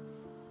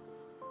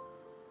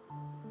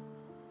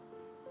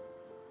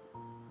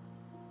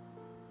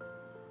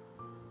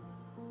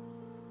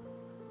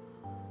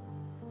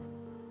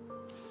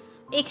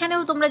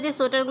 এখানেও তোমরা যে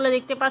সোয়েটারগুলো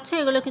দেখতে পাচ্ছ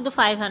এগুলো কিন্তু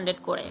 500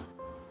 করে।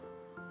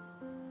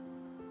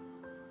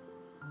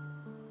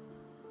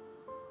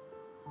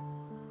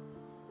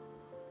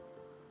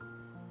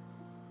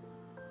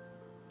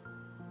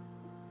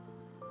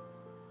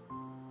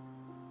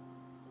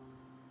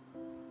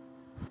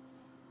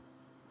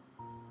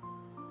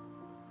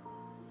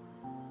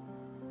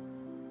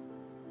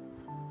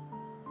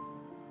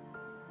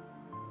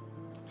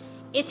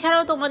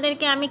 এছাড়াও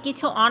তোমাদেরকে আমি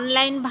কিছু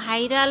অনলাইন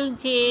ভাইরাল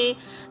যে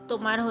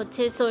তোমার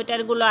হচ্ছে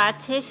সোয়েটারগুলো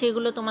আছে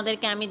সেগুলো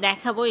তোমাদেরকে আমি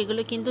দেখাবো।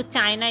 এগুলো কিন্তু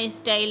চায়না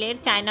স্টাইলের,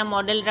 চায়না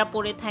মডেলরা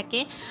পরে থাকে।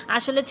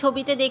 আসলে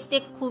ছবিতে দেখতে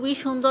খুবই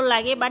সুন্দর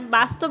লাগে, বাট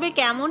বাস্তবে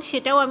কেমন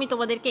সেটাও আমি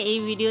তোমাদেরকে এই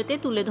ভিডিওতে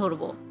তুলে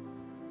ধরবো।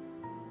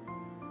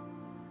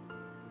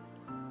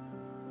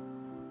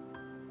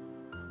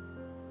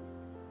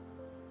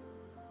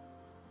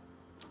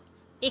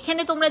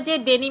 এখানে তোমরা যে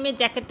ডেনিমের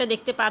জ্যাকেটটা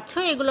দেখতে পাচ্ছ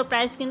এগুলোর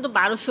প্রাইস কিন্তু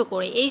 1200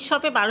 করে, এই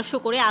শপে 1200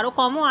 করে, আরও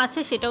কমও আছে,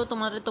 সেটাও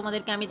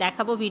তোমাদেরকে আমি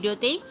দেখাবো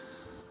ভিডিওতেই।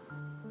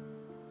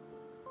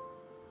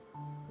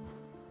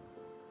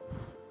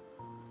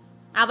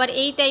 আবার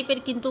এই টাইপের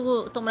কিন্তু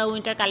তোমরা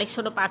উইন্টার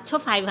কালেকশনও পাচ্ছ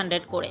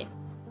 500 করে।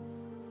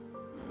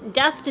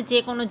 জাস্ট যে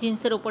কোনো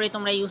জিন্সের উপরে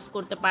তোমরা ইউজ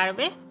করতে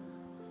পারবে।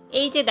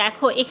 এই যে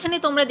দেখো এখানে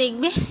তোমরা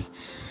দেখবে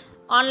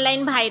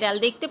অনলাইন ভাইরাল,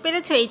 দেখতে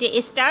পেরেছো? এই যে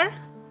স্টার,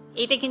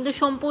 এটা কিন্তু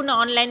সম্পূর্ণ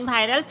অনলাইন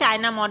ভাইরাল,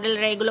 চায়না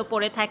মডেলরা এগুলো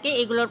পরে থাকে।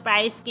 এগুলোর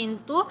প্রাইস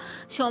কিন্তু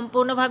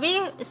সম্পূর্ণভাবে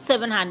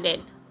 700।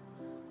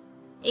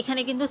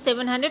 এখানে কিন্তু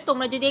 700,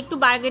 তোমরা যদি একটু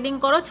বার্গেনিং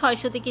করো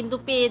 600তে কিন্তু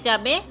পেয়ে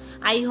যাবে।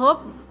 আই হোপ,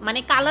 মানে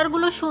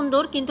কালারগুলো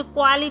সুন্দর কিন্তু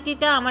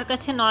কোয়ালিটিটা আমার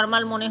কাছে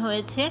নর্মাল মনে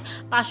হয়েছে।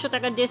 500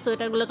 টাকার যে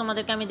সোয়েটারগুলো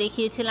তোমাদেরকে আমি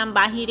দেখিয়েছিলাম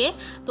বাহিরে,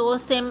 তো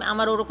সেম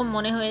আমার ওরকম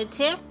মনে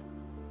হয়েছে।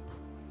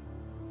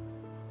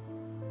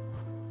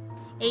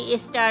 এই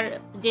স্টার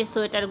যে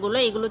সোয়েটারগুলো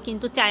এগুলো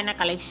কিন্তু চায়না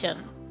কালেকশন।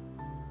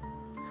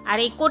 আর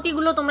এই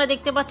কোটিগুলো তোমরা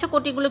দেখতে পাচ্ছ,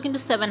 কোটিগুলো কিন্তু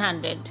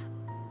 700।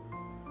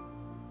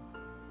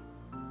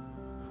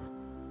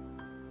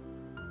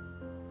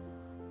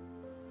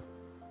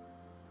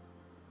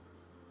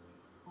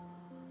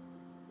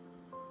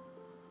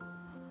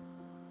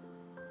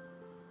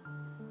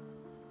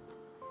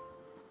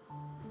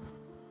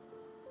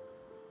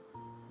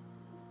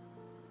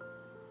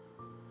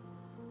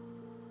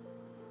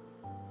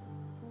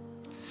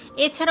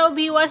 এছাড়াও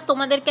ভিউয়ার্স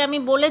তোমাদেরকে আমি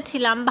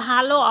বলেছিলাম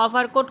ভালো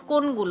ওভারকোট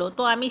কোনগুলো,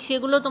 তো আমি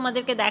সেগুলো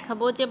তোমাদেরকে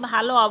দেখাবো যে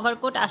ভালো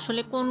ওভারকোট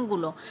আসলে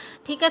কোনগুলো।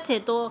 ঠিক আছে?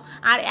 তো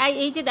আর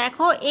এই যে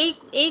দেখো এই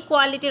এই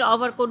কোয়ালিটির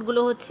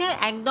ওভারকোটগুলো হচ্ছে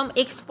একদম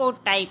এক্সপোর্ট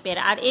টাইপের,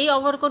 আর এই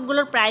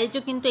ওভারকোটগুলোর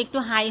প্রাইসও কিন্তু একটু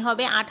হাই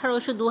হবে,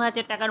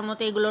 1800-2000 টাকার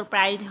মতো এগুলোর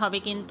প্রাইস হবে।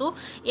 কিন্তু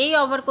এই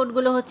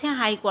ওভারকোটগুলো হচ্ছে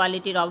হাই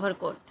কোয়ালিটির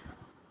ওভারকোট।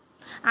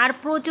 আর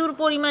প্রচুর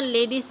পরিমাণ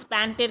লেডিস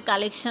প্যান্টের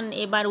কালেকশন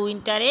এবার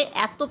উইন্টারে,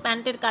 এত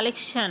প্যান্টের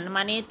কালেকশন,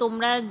 মানে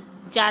তোমরা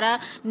যারা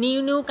নিউ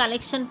নিউ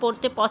কালেকশন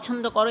পরতে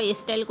পছন্দ করো,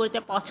 স্টাইল করতে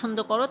পছন্দ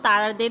করো,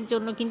 তাদের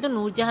জন্য কিন্তু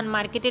নূরজাহান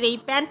মার্কেটের এই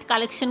প্যান্ট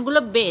কালেকশনগুলো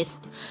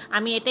বেস্ট।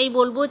 আমি এটাই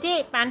বলবো যে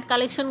প্যান্ট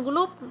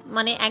কালেকশনগুলো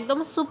মানে একদম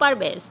সুপার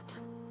বেস্ট।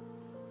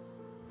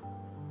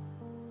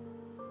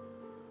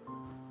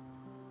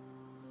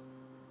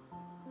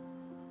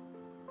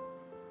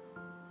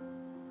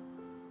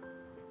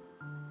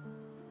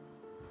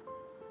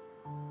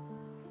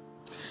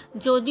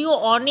 যদিও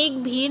অনেক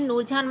ভিড়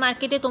নূরজাহান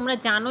মার্কেটে, তোমরা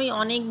জানোই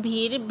অনেক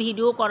ভিড়,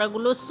 ভিডিও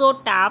করাগুলো সো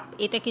টাফ,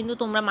 এটা কিন্তু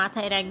তোমরা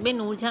মাথায় রাখবে।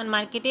 নূরজাহান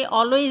মার্কেটে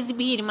অলওয়েজ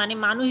ভিড়, মানে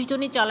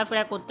মানুষজনই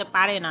চলাফেরা করতে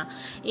পারে না,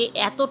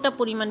 এতটা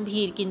পরিমাণ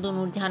ভিড় কিন্তু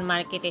নূরজাহান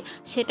মার্কেটে,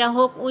 সেটা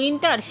হোক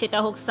উইন্টার সেটা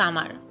হোক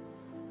সামার।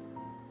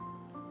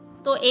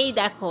 তো এই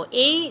দেখো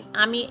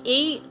আমি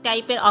এই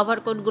টাইপের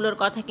ওভারকোটগুলোর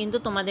কথা কিন্তু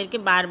তোমাদেরকে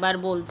বারবার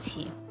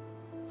বলছি।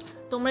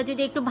 তোমরা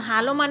যদি একটু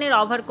ভালো মানের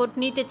ওভারকোট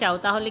নিতে চাও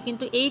তাহলে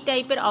কিন্তু এই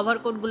টাইপের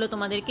ওভারকোটগুলো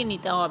তোমাদেরকে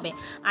নিতে হবে।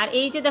 আর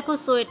এই যে দেখো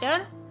সোয়েটার,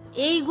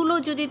 এইগুলো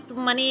যদি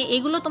মানে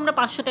এগুলো তোমরা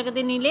 500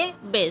 টাকাতে নিলে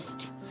বেস্ট।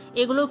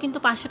 এগুলোও কিন্তু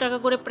 500 টাকা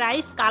করে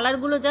প্রাইস।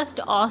 কালারগুলো জাস্ট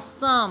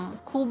অসম,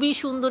 খুবই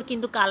সুন্দর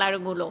কিন্তু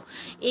কালারগুলো।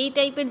 এই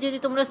টাইপের যদি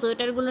তোমরা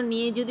সোয়েটারগুলো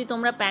নিয়ে যদি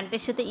তোমরা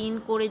প্যান্টের সাথে ইন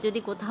করে যদি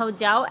কোথাও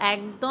যাও,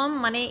 একদম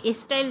মানে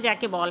স্টাইল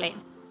যাকে বলে,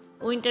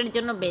 উইন্টারের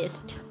জন্য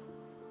বেস্ট।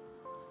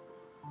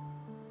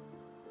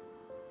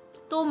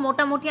 তো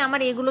মোটামুটি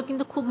আমার এগুলো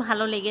কিন্তু খুব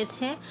ভালো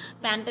লেগেছে।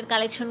 প্যান্টের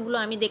কালেকশনগুলো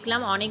আমি দেখলাম,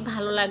 অনেক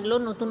ভালো লাগলো।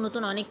 নতুন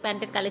নতুন অনেক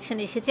প্যান্টের কালেকশন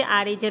এসেছে।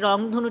 আর এই যে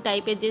রংধনু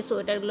টাইপের যে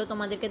সোয়েটারগুলো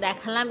তোমাদেরকে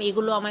দেখালাম,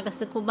 এগুলো আমার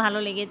কাছে খুব ভালো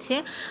লেগেছে।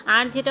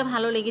 আর যেটা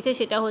ভালো লেগেছে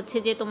সেটা হচ্ছে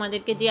যে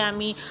তোমাদেরকে যে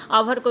আমি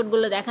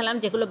ওভারকোটগুলো দেখালাম,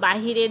 যেগুলো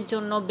বাহিরের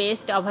জন্য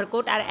বেস্ট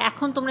ওভারকোট। আর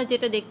এখন তোমরা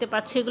যেটা দেখতে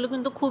পাচ্ছ এগুলো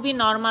কিন্তু খুবই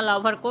নর্মাল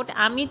ওভারকোট।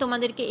 আমি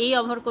তোমাদেরকে এই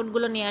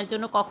ওভারকোটগুলো নেওয়ার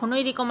জন্য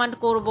কখনোই রিকমেন্ড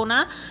করব না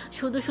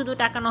শুধু শুধু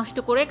টাকা নষ্ট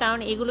করে, কারণ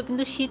এগুলো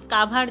কিন্তু শীত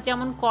কাভার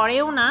যেমন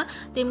করেও না,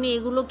 তেমনি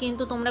এগুলো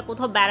কিন্তু তোমরা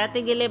কোথাও বেড়াতে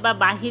গেলে বা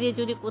বাহিরে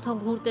যদি কোথাও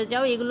ঘুরতে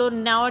যাও, এগুলো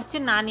নেওয়ার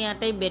চেয়ে না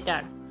নেওয়াটাই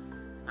বেটার।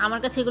 আমার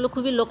কাছে এগুলো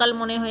খুবই লোকাল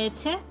মনে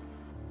হয়েছে।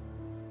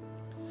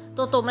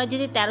 তো তোমরা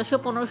যদি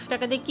 1300-1500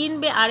 টাকা দিয়ে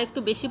কিনবে, আর একটু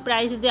বেশি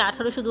প্রাইস দিয়ে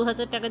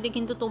 1800-2000 টাকা দিয়ে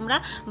কিন্তু তোমরা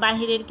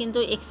বাহিরের কিন্তু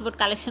এক্সপোর্ট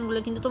কালেকশনগুলো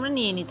কিন্তু তোমরা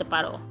নিয়ে নিতে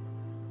পারো।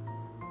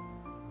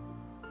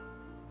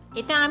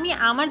 এটা আমি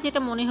আমার যেটা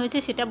মনে হয়েছে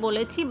সেটা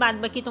বলেছি, বাদ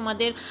বাকি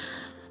তোমাদের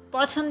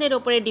পছন্দের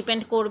ওপরে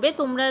ডিপেন্ড করবে।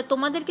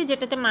 তোমাদেরকে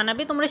যেটাতে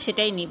মানাবে তোমরা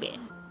সেটাই নিবে।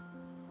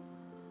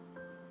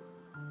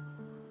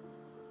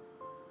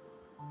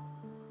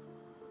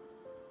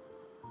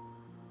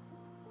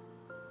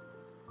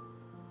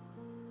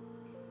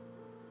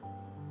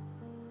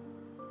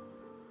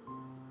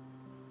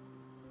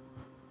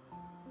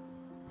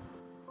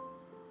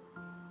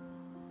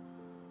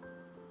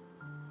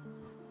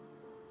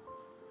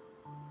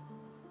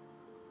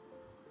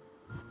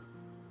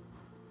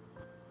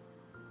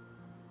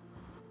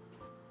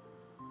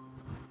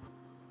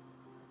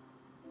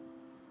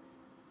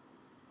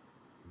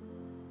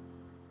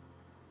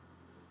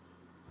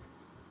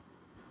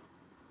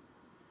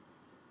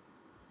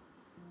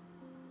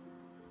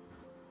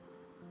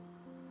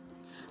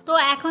 তো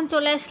এখন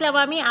চলে আসলাম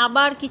আমি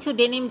আবার কিছু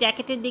ডেনিম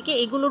জ্যাকেটের দিকে।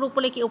 এগুলোর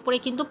উপরে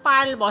কিন্তু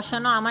পার্ল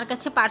বসানো। আমার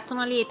কাছে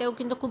পার্সোনালি এটাও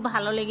কিন্তু খুব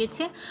ভালো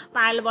লেগেছে,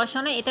 পার্ল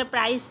বসানো। এটার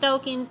প্রাইসটাও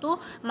কিন্তু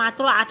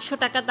মাত্র 800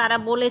 টাকা তারা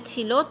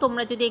বলেছিল।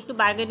 তোমরা যদি একটু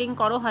বার্গেনিং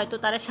করো হয়তো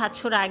তারা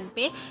 700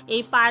 রাখবে।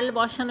 এই পার্ল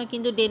বসানো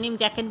কিন্তু ডেনিম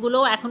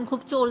জ্যাকেটগুলোও এখন খুব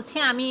চলছে।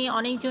 আমি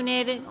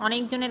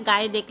অনেকজনের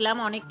গায়ে দেখলাম,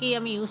 অনেককেই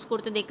আমি ইউজ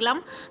করতে দেখলাম,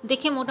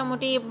 দেখে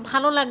মোটামুটি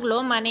ভালো লাগলো,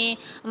 মানে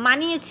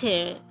মানিয়েছে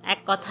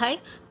এক কথায়।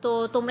 তো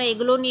তোমরা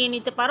এগুলো নিয়ে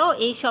নিতে পারো।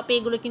 এই শপে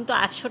এগুলো কিন্তু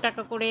 800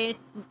 টাকা করে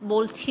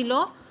বলছিল।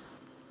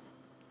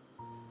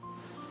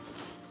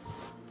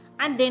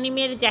 আর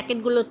ডেনিমের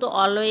জ্যাকেটগুলো তো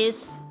অলওয়েজ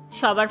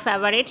সবার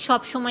ফেভারিট,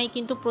 সব সময়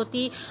কিন্তু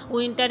প্রতি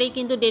উইন্টারেই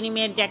কিন্তু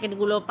ডেনিমের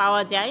জ্যাকেটগুলো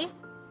পাওয়া যায়।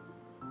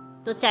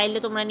 তো চাইলে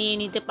তোমরা নিয়ে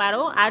নিতে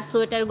পারো। আর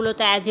সোয়েটারগুলো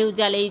তো অ্যাজ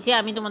ইউজুয়াল এই যে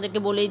আমি তোমাদেরকে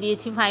বলেই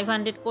দিয়েছি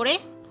 500 করে।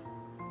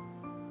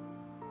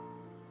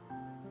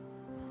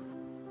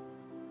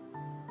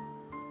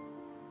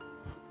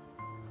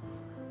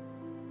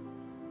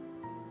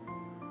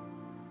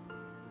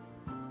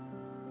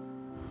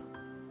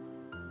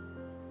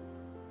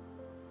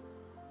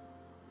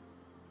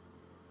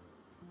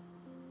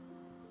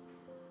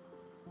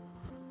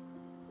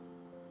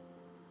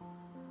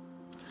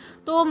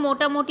 তো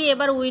মোটামুটি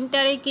এবার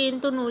উইন্টারে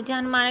কিন্তু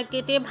নূরজাহান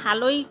মার্কেটে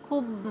ভালোই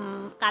খুব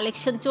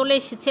কালেকশন চলে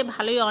এসেছে,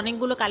 ভালোই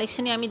অনেকগুলো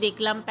কালেকশনই আমি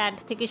দেখলাম। প্যান্ট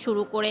থেকে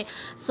শুরু করে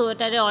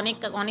সোয়েটারে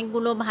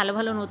অনেকগুলো ভালো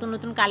ভালো নতুন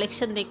নতুন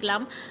কালেকশন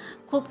দেখলাম,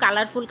 খুব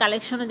কালারফুল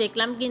কালেকশনও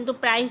দেখলাম। কিন্তু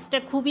প্রাইসটা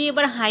খুবই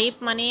এবার হাইপ,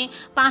 মানে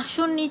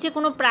 500-র নিচে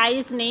কোনো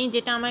প্রাইস নেই,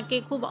 যেটা আমাকে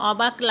খুব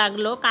অবাক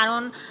লাগলো।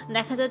 কারণ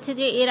দেখা যাচ্ছে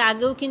যে এর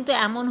আগেও কিন্তু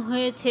এমন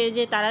হয়েছে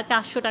যে তারা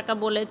 400 টাকা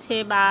বলেছে,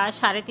 বা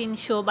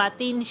 350 বা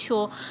 300,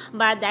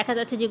 বা দেখা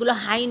যাচ্ছে যেগুলো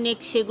হাই নেক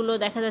সেগুলো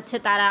দেখা যাচ্ছে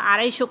তারা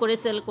 250 করে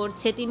সেল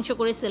করছে, 300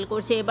 করে সেল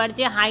করছে। এবার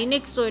যে হাই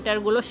নেক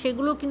সোয়েটারগুলো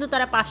সেগুলো কিন্তু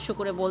তারা 500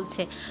 করে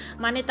বলছে।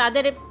 মানে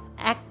তাদের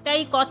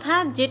একটাই কথা,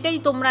 যেটাই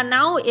তোমরা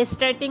নাও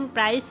স্টার্টিং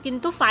প্রাইস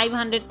কিন্তু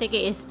 500 থেকে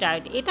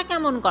স্টার্ট। এটা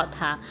কেমন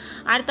কথা?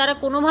 আর তারা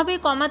কোনোভাবেই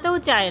কমাতেও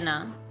চায় না।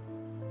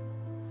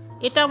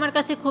 এটা আমার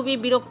কাছে খুবই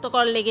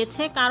বিরক্তকর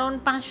লেগেছে, কারণ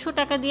 500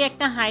 টাকা দিয়ে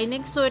একটা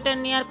হাইনেক সোয়েটার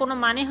নেওয়ার কোনো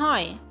মানে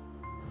হয়?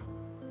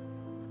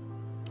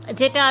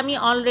 যেটা আমি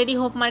অলরেডি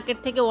হোপ মার্কেট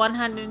থেকে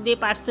 100 দিয়ে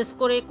পারচেস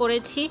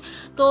করেছি।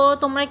 তো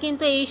তোমরা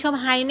কিন্তু এই সব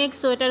হাইনেক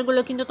সোয়েটারগুলো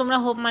কিন্তু তোমরা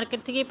হোপ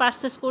মার্কেট থেকেই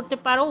পারচেস করতে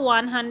পারো।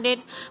 100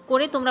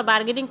 করে তোমরা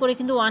বার্গেনিং করে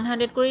কিন্তু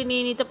 100 করে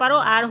নিয়ে নিতে পারো।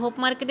 আর হোপ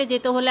মার্কেটে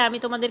যেতে হলে আমি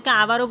তোমাদেরকে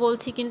আবারও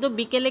বলছি, কিন্তু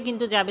বিকেলে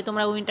কিন্তু যাবে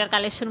তোমরা উইন্টার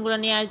কালেকশনগুলো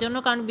নেওয়ার জন্য,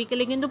 কারণ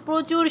বিকেলে কিন্তু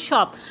প্রচুর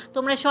শপ,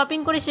 তোমরা শপিং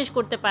করে শেষ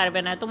করতে পারবে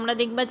না। তোমরা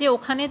দেখবা যে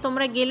ওখানে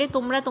তোমরা গেলে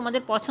তোমরা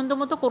তোমাদের পছন্দ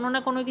মতো কোনো না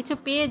কোনো কিছু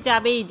পেয়ে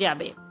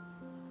যাবে,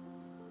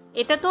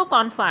 এটা তো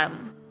কনফার্ম।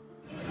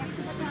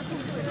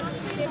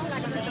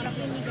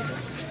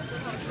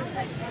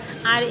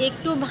 আর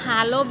একটু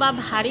ভালো বা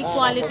ভারী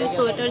কোয়ালিটির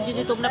সোয়েটার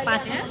যদি তোমরা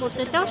পারচেস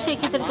করতে চাও,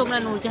 সেক্ষেত্রে তোমরা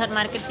নূরজাহান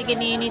মার্কেট থেকে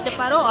নিয়ে নিতে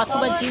পারো,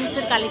 অথবা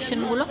জিন্সের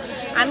কালেকশনগুলো।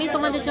 আমি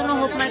তোমাদের জন্য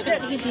হোপ মার্কেট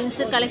থেকে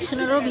জিন্সের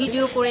কালেকশনেরও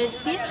ভিডিও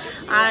করেছি।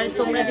 আর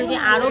তোমরা যদি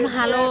আরও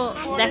ভালো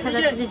দেখা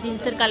যাচ্ছে যে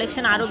জিন্সের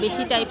কালেকশন আরও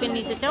বেশি টাইপের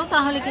নিতে চাও,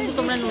 তাহলে কিন্তু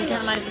তোমরা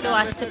নূরজাহান মার্কেটেও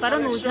আসতে পারো।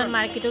 নূরজাহান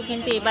মার্কেটেও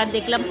কিন্তু এবার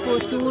দেখলাম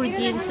প্রচুর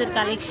জিন্সের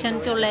কালেকশন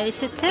চলে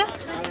এসেছে।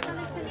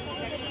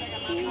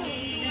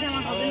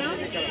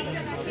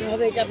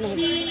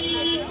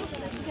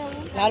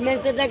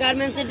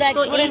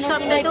 তো এই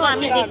সপ্তাহেও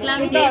আমি দেখলাম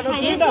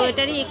যে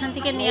সোয়েটারই এখান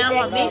থেকে নেওয়া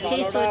হবে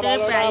সেই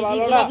সোয়েটারের প্রাইসই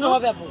কিন্তু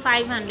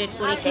 500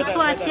 করে, কিছু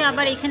আছে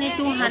আবার এখানে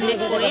 200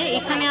 করে।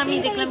 এখানে আমি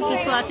দেখলাম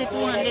কিছু আছে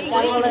 200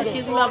 করে, কিন্তু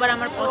সেগুলো আবার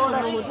আমার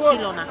পছন্দ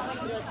হচ্ছিল না।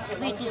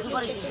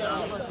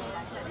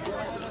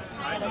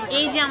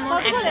 এই যেমন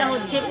একটা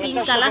হচ্ছে পিঙ্ক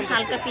কালার,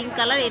 হালকা পিঙ্ক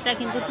কালার, এটা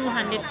কিন্তু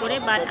 200 করে,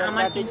 বাট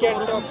আমার কিন্তু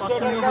ওরকম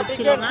পছন্দ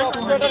হচ্ছিল না।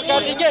 200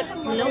 করে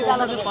হলেও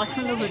ওভাবে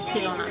পছন্দ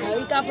হচ্ছিল না।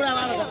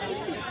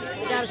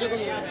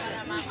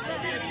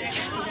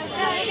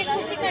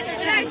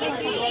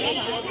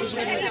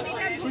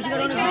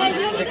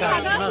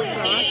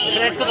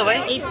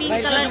 এই পিঙ্ক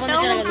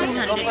কালারটাও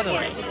 200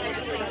 করে।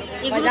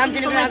 এগুলো কিন্তু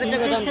তোমরা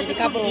জিন্সের সাথে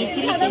খুব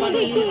ইজিলি কিন্তু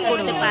ইউজ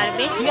করতে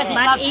পারবে।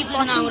 বাট এই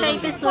পশম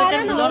টাইপের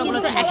সোয়েটারগুলো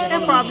কিন্তু একটা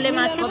প্রবলেম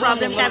আছে,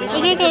 প্রবলেমটা আমি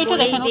তোমাদেরকে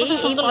বলেই দিই।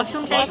 এই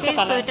পশম টাইপের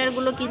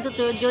সোয়েটারগুলো কিন্তু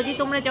যদি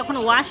তোমরা যখন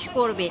ওয়াশ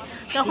করবে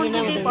তখন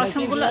কিন্তু এই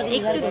পশমগুলো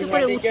একটু একটু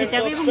করে উঠে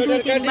যাবে, এবং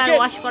 2-3 বার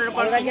ওয়াশ করার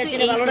পর কিন্তু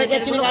এই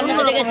সোয়েটারগুলো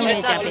অন্যরকম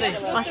হয়ে যাবে,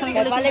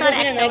 পশমগুলো কিন্তু আর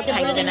একটাও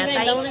থাকবে না।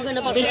 তাই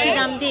বেশি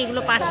দাম দিয়ে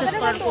এগুলো পারচেস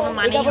করার কোনো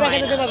মানে হয়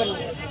না।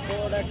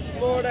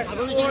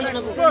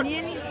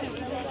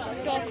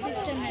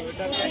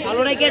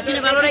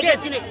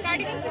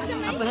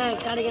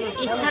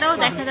 এছাড়াও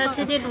দেখা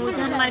যাচ্ছে যে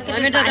নূরজাহান মার্কেটে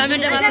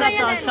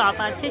শপ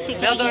আছে,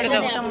 সেখানে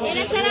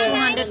মোটামুটি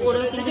 200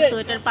 করেও কিন্তু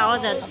সোয়েটার পাওয়া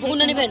যাচ্ছে।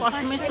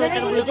 পশমের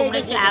সোয়েটারগুলো তোমরা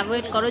একটু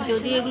অ্যাভয়েড করো,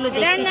 যদিও এগুলো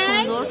দেখতে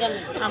সুন্দর,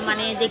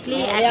 মানে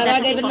দেখলেই এক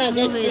দেখাতেই পছন্দ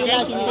হয়ে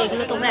যায়, কিন্তু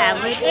এগুলো তোমরা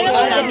অ্যাভয়েড করো,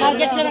 কারণ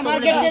তোমরা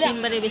 2-3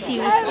 বারে বেশি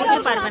ইউজ করতে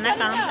পারবে না,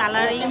 কারণ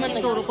কালারিং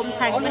কিন্তু ওরকম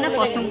থাকবে না,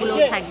 পশমগুলোও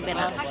থাকবে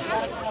না।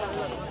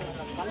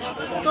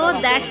 তো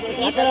দ্যাটস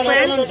ইট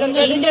ফ্রেন্ডস,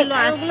 এই ছিল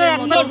আজকের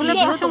মতো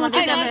ভিডিও।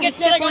 তোমাদেরকে আমি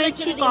চেষ্টা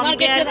করেছি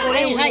কম্পেয়ার করে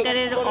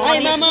উইন্টারের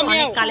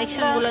অনেক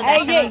কালেকশনগুলো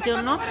দেখানোর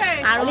জন্য।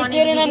 আরও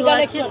অনেক ভিডিও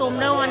আছে,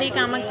 তোমরাও অনেক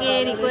আমাকে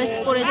রিকোয়েস্ট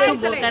করেছো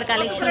বোরকার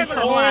কালেকশন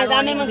সহ আরও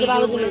অনেক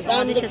ভিডিওগুলো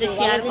তোমাদের সাথে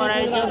শেয়ার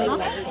করার জন্য।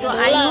 তো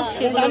আই হোপ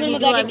সেগুলো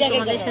ভিডিও আমি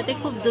তোমাদের সাথে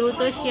খুব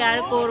দ্রুত শেয়ার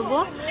করব।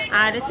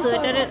 আর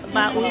সোয়েটারের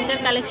বা উইন্টার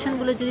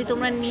কালেকশনগুলো যদি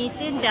তোমরা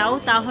নিতে চাও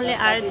তাহলে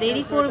আর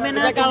দেরি করবে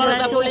না, তোমরা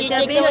চলে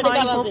যাবে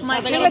হয় হোপ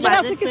মার্কেটে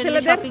বাজেট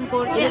ফ্রেন্ডলি শপিং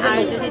করতে। আর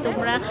যদি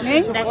তোমরা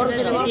দেখা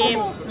যাচ্ছে যে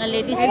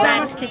লেডিস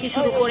ব্র্যান্ড থেকে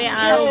শুরু করে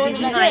আরও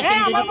বিভিন্ন আইটেম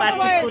যদি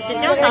পারচেস করতে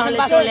চাও তাহলে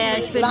চলে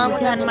আসবে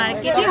নূরজাহান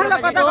মার্কেটে।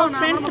 তো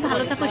ফ্রেন্ডস,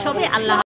 ভালো থাকো সবাই, আল্লাহ।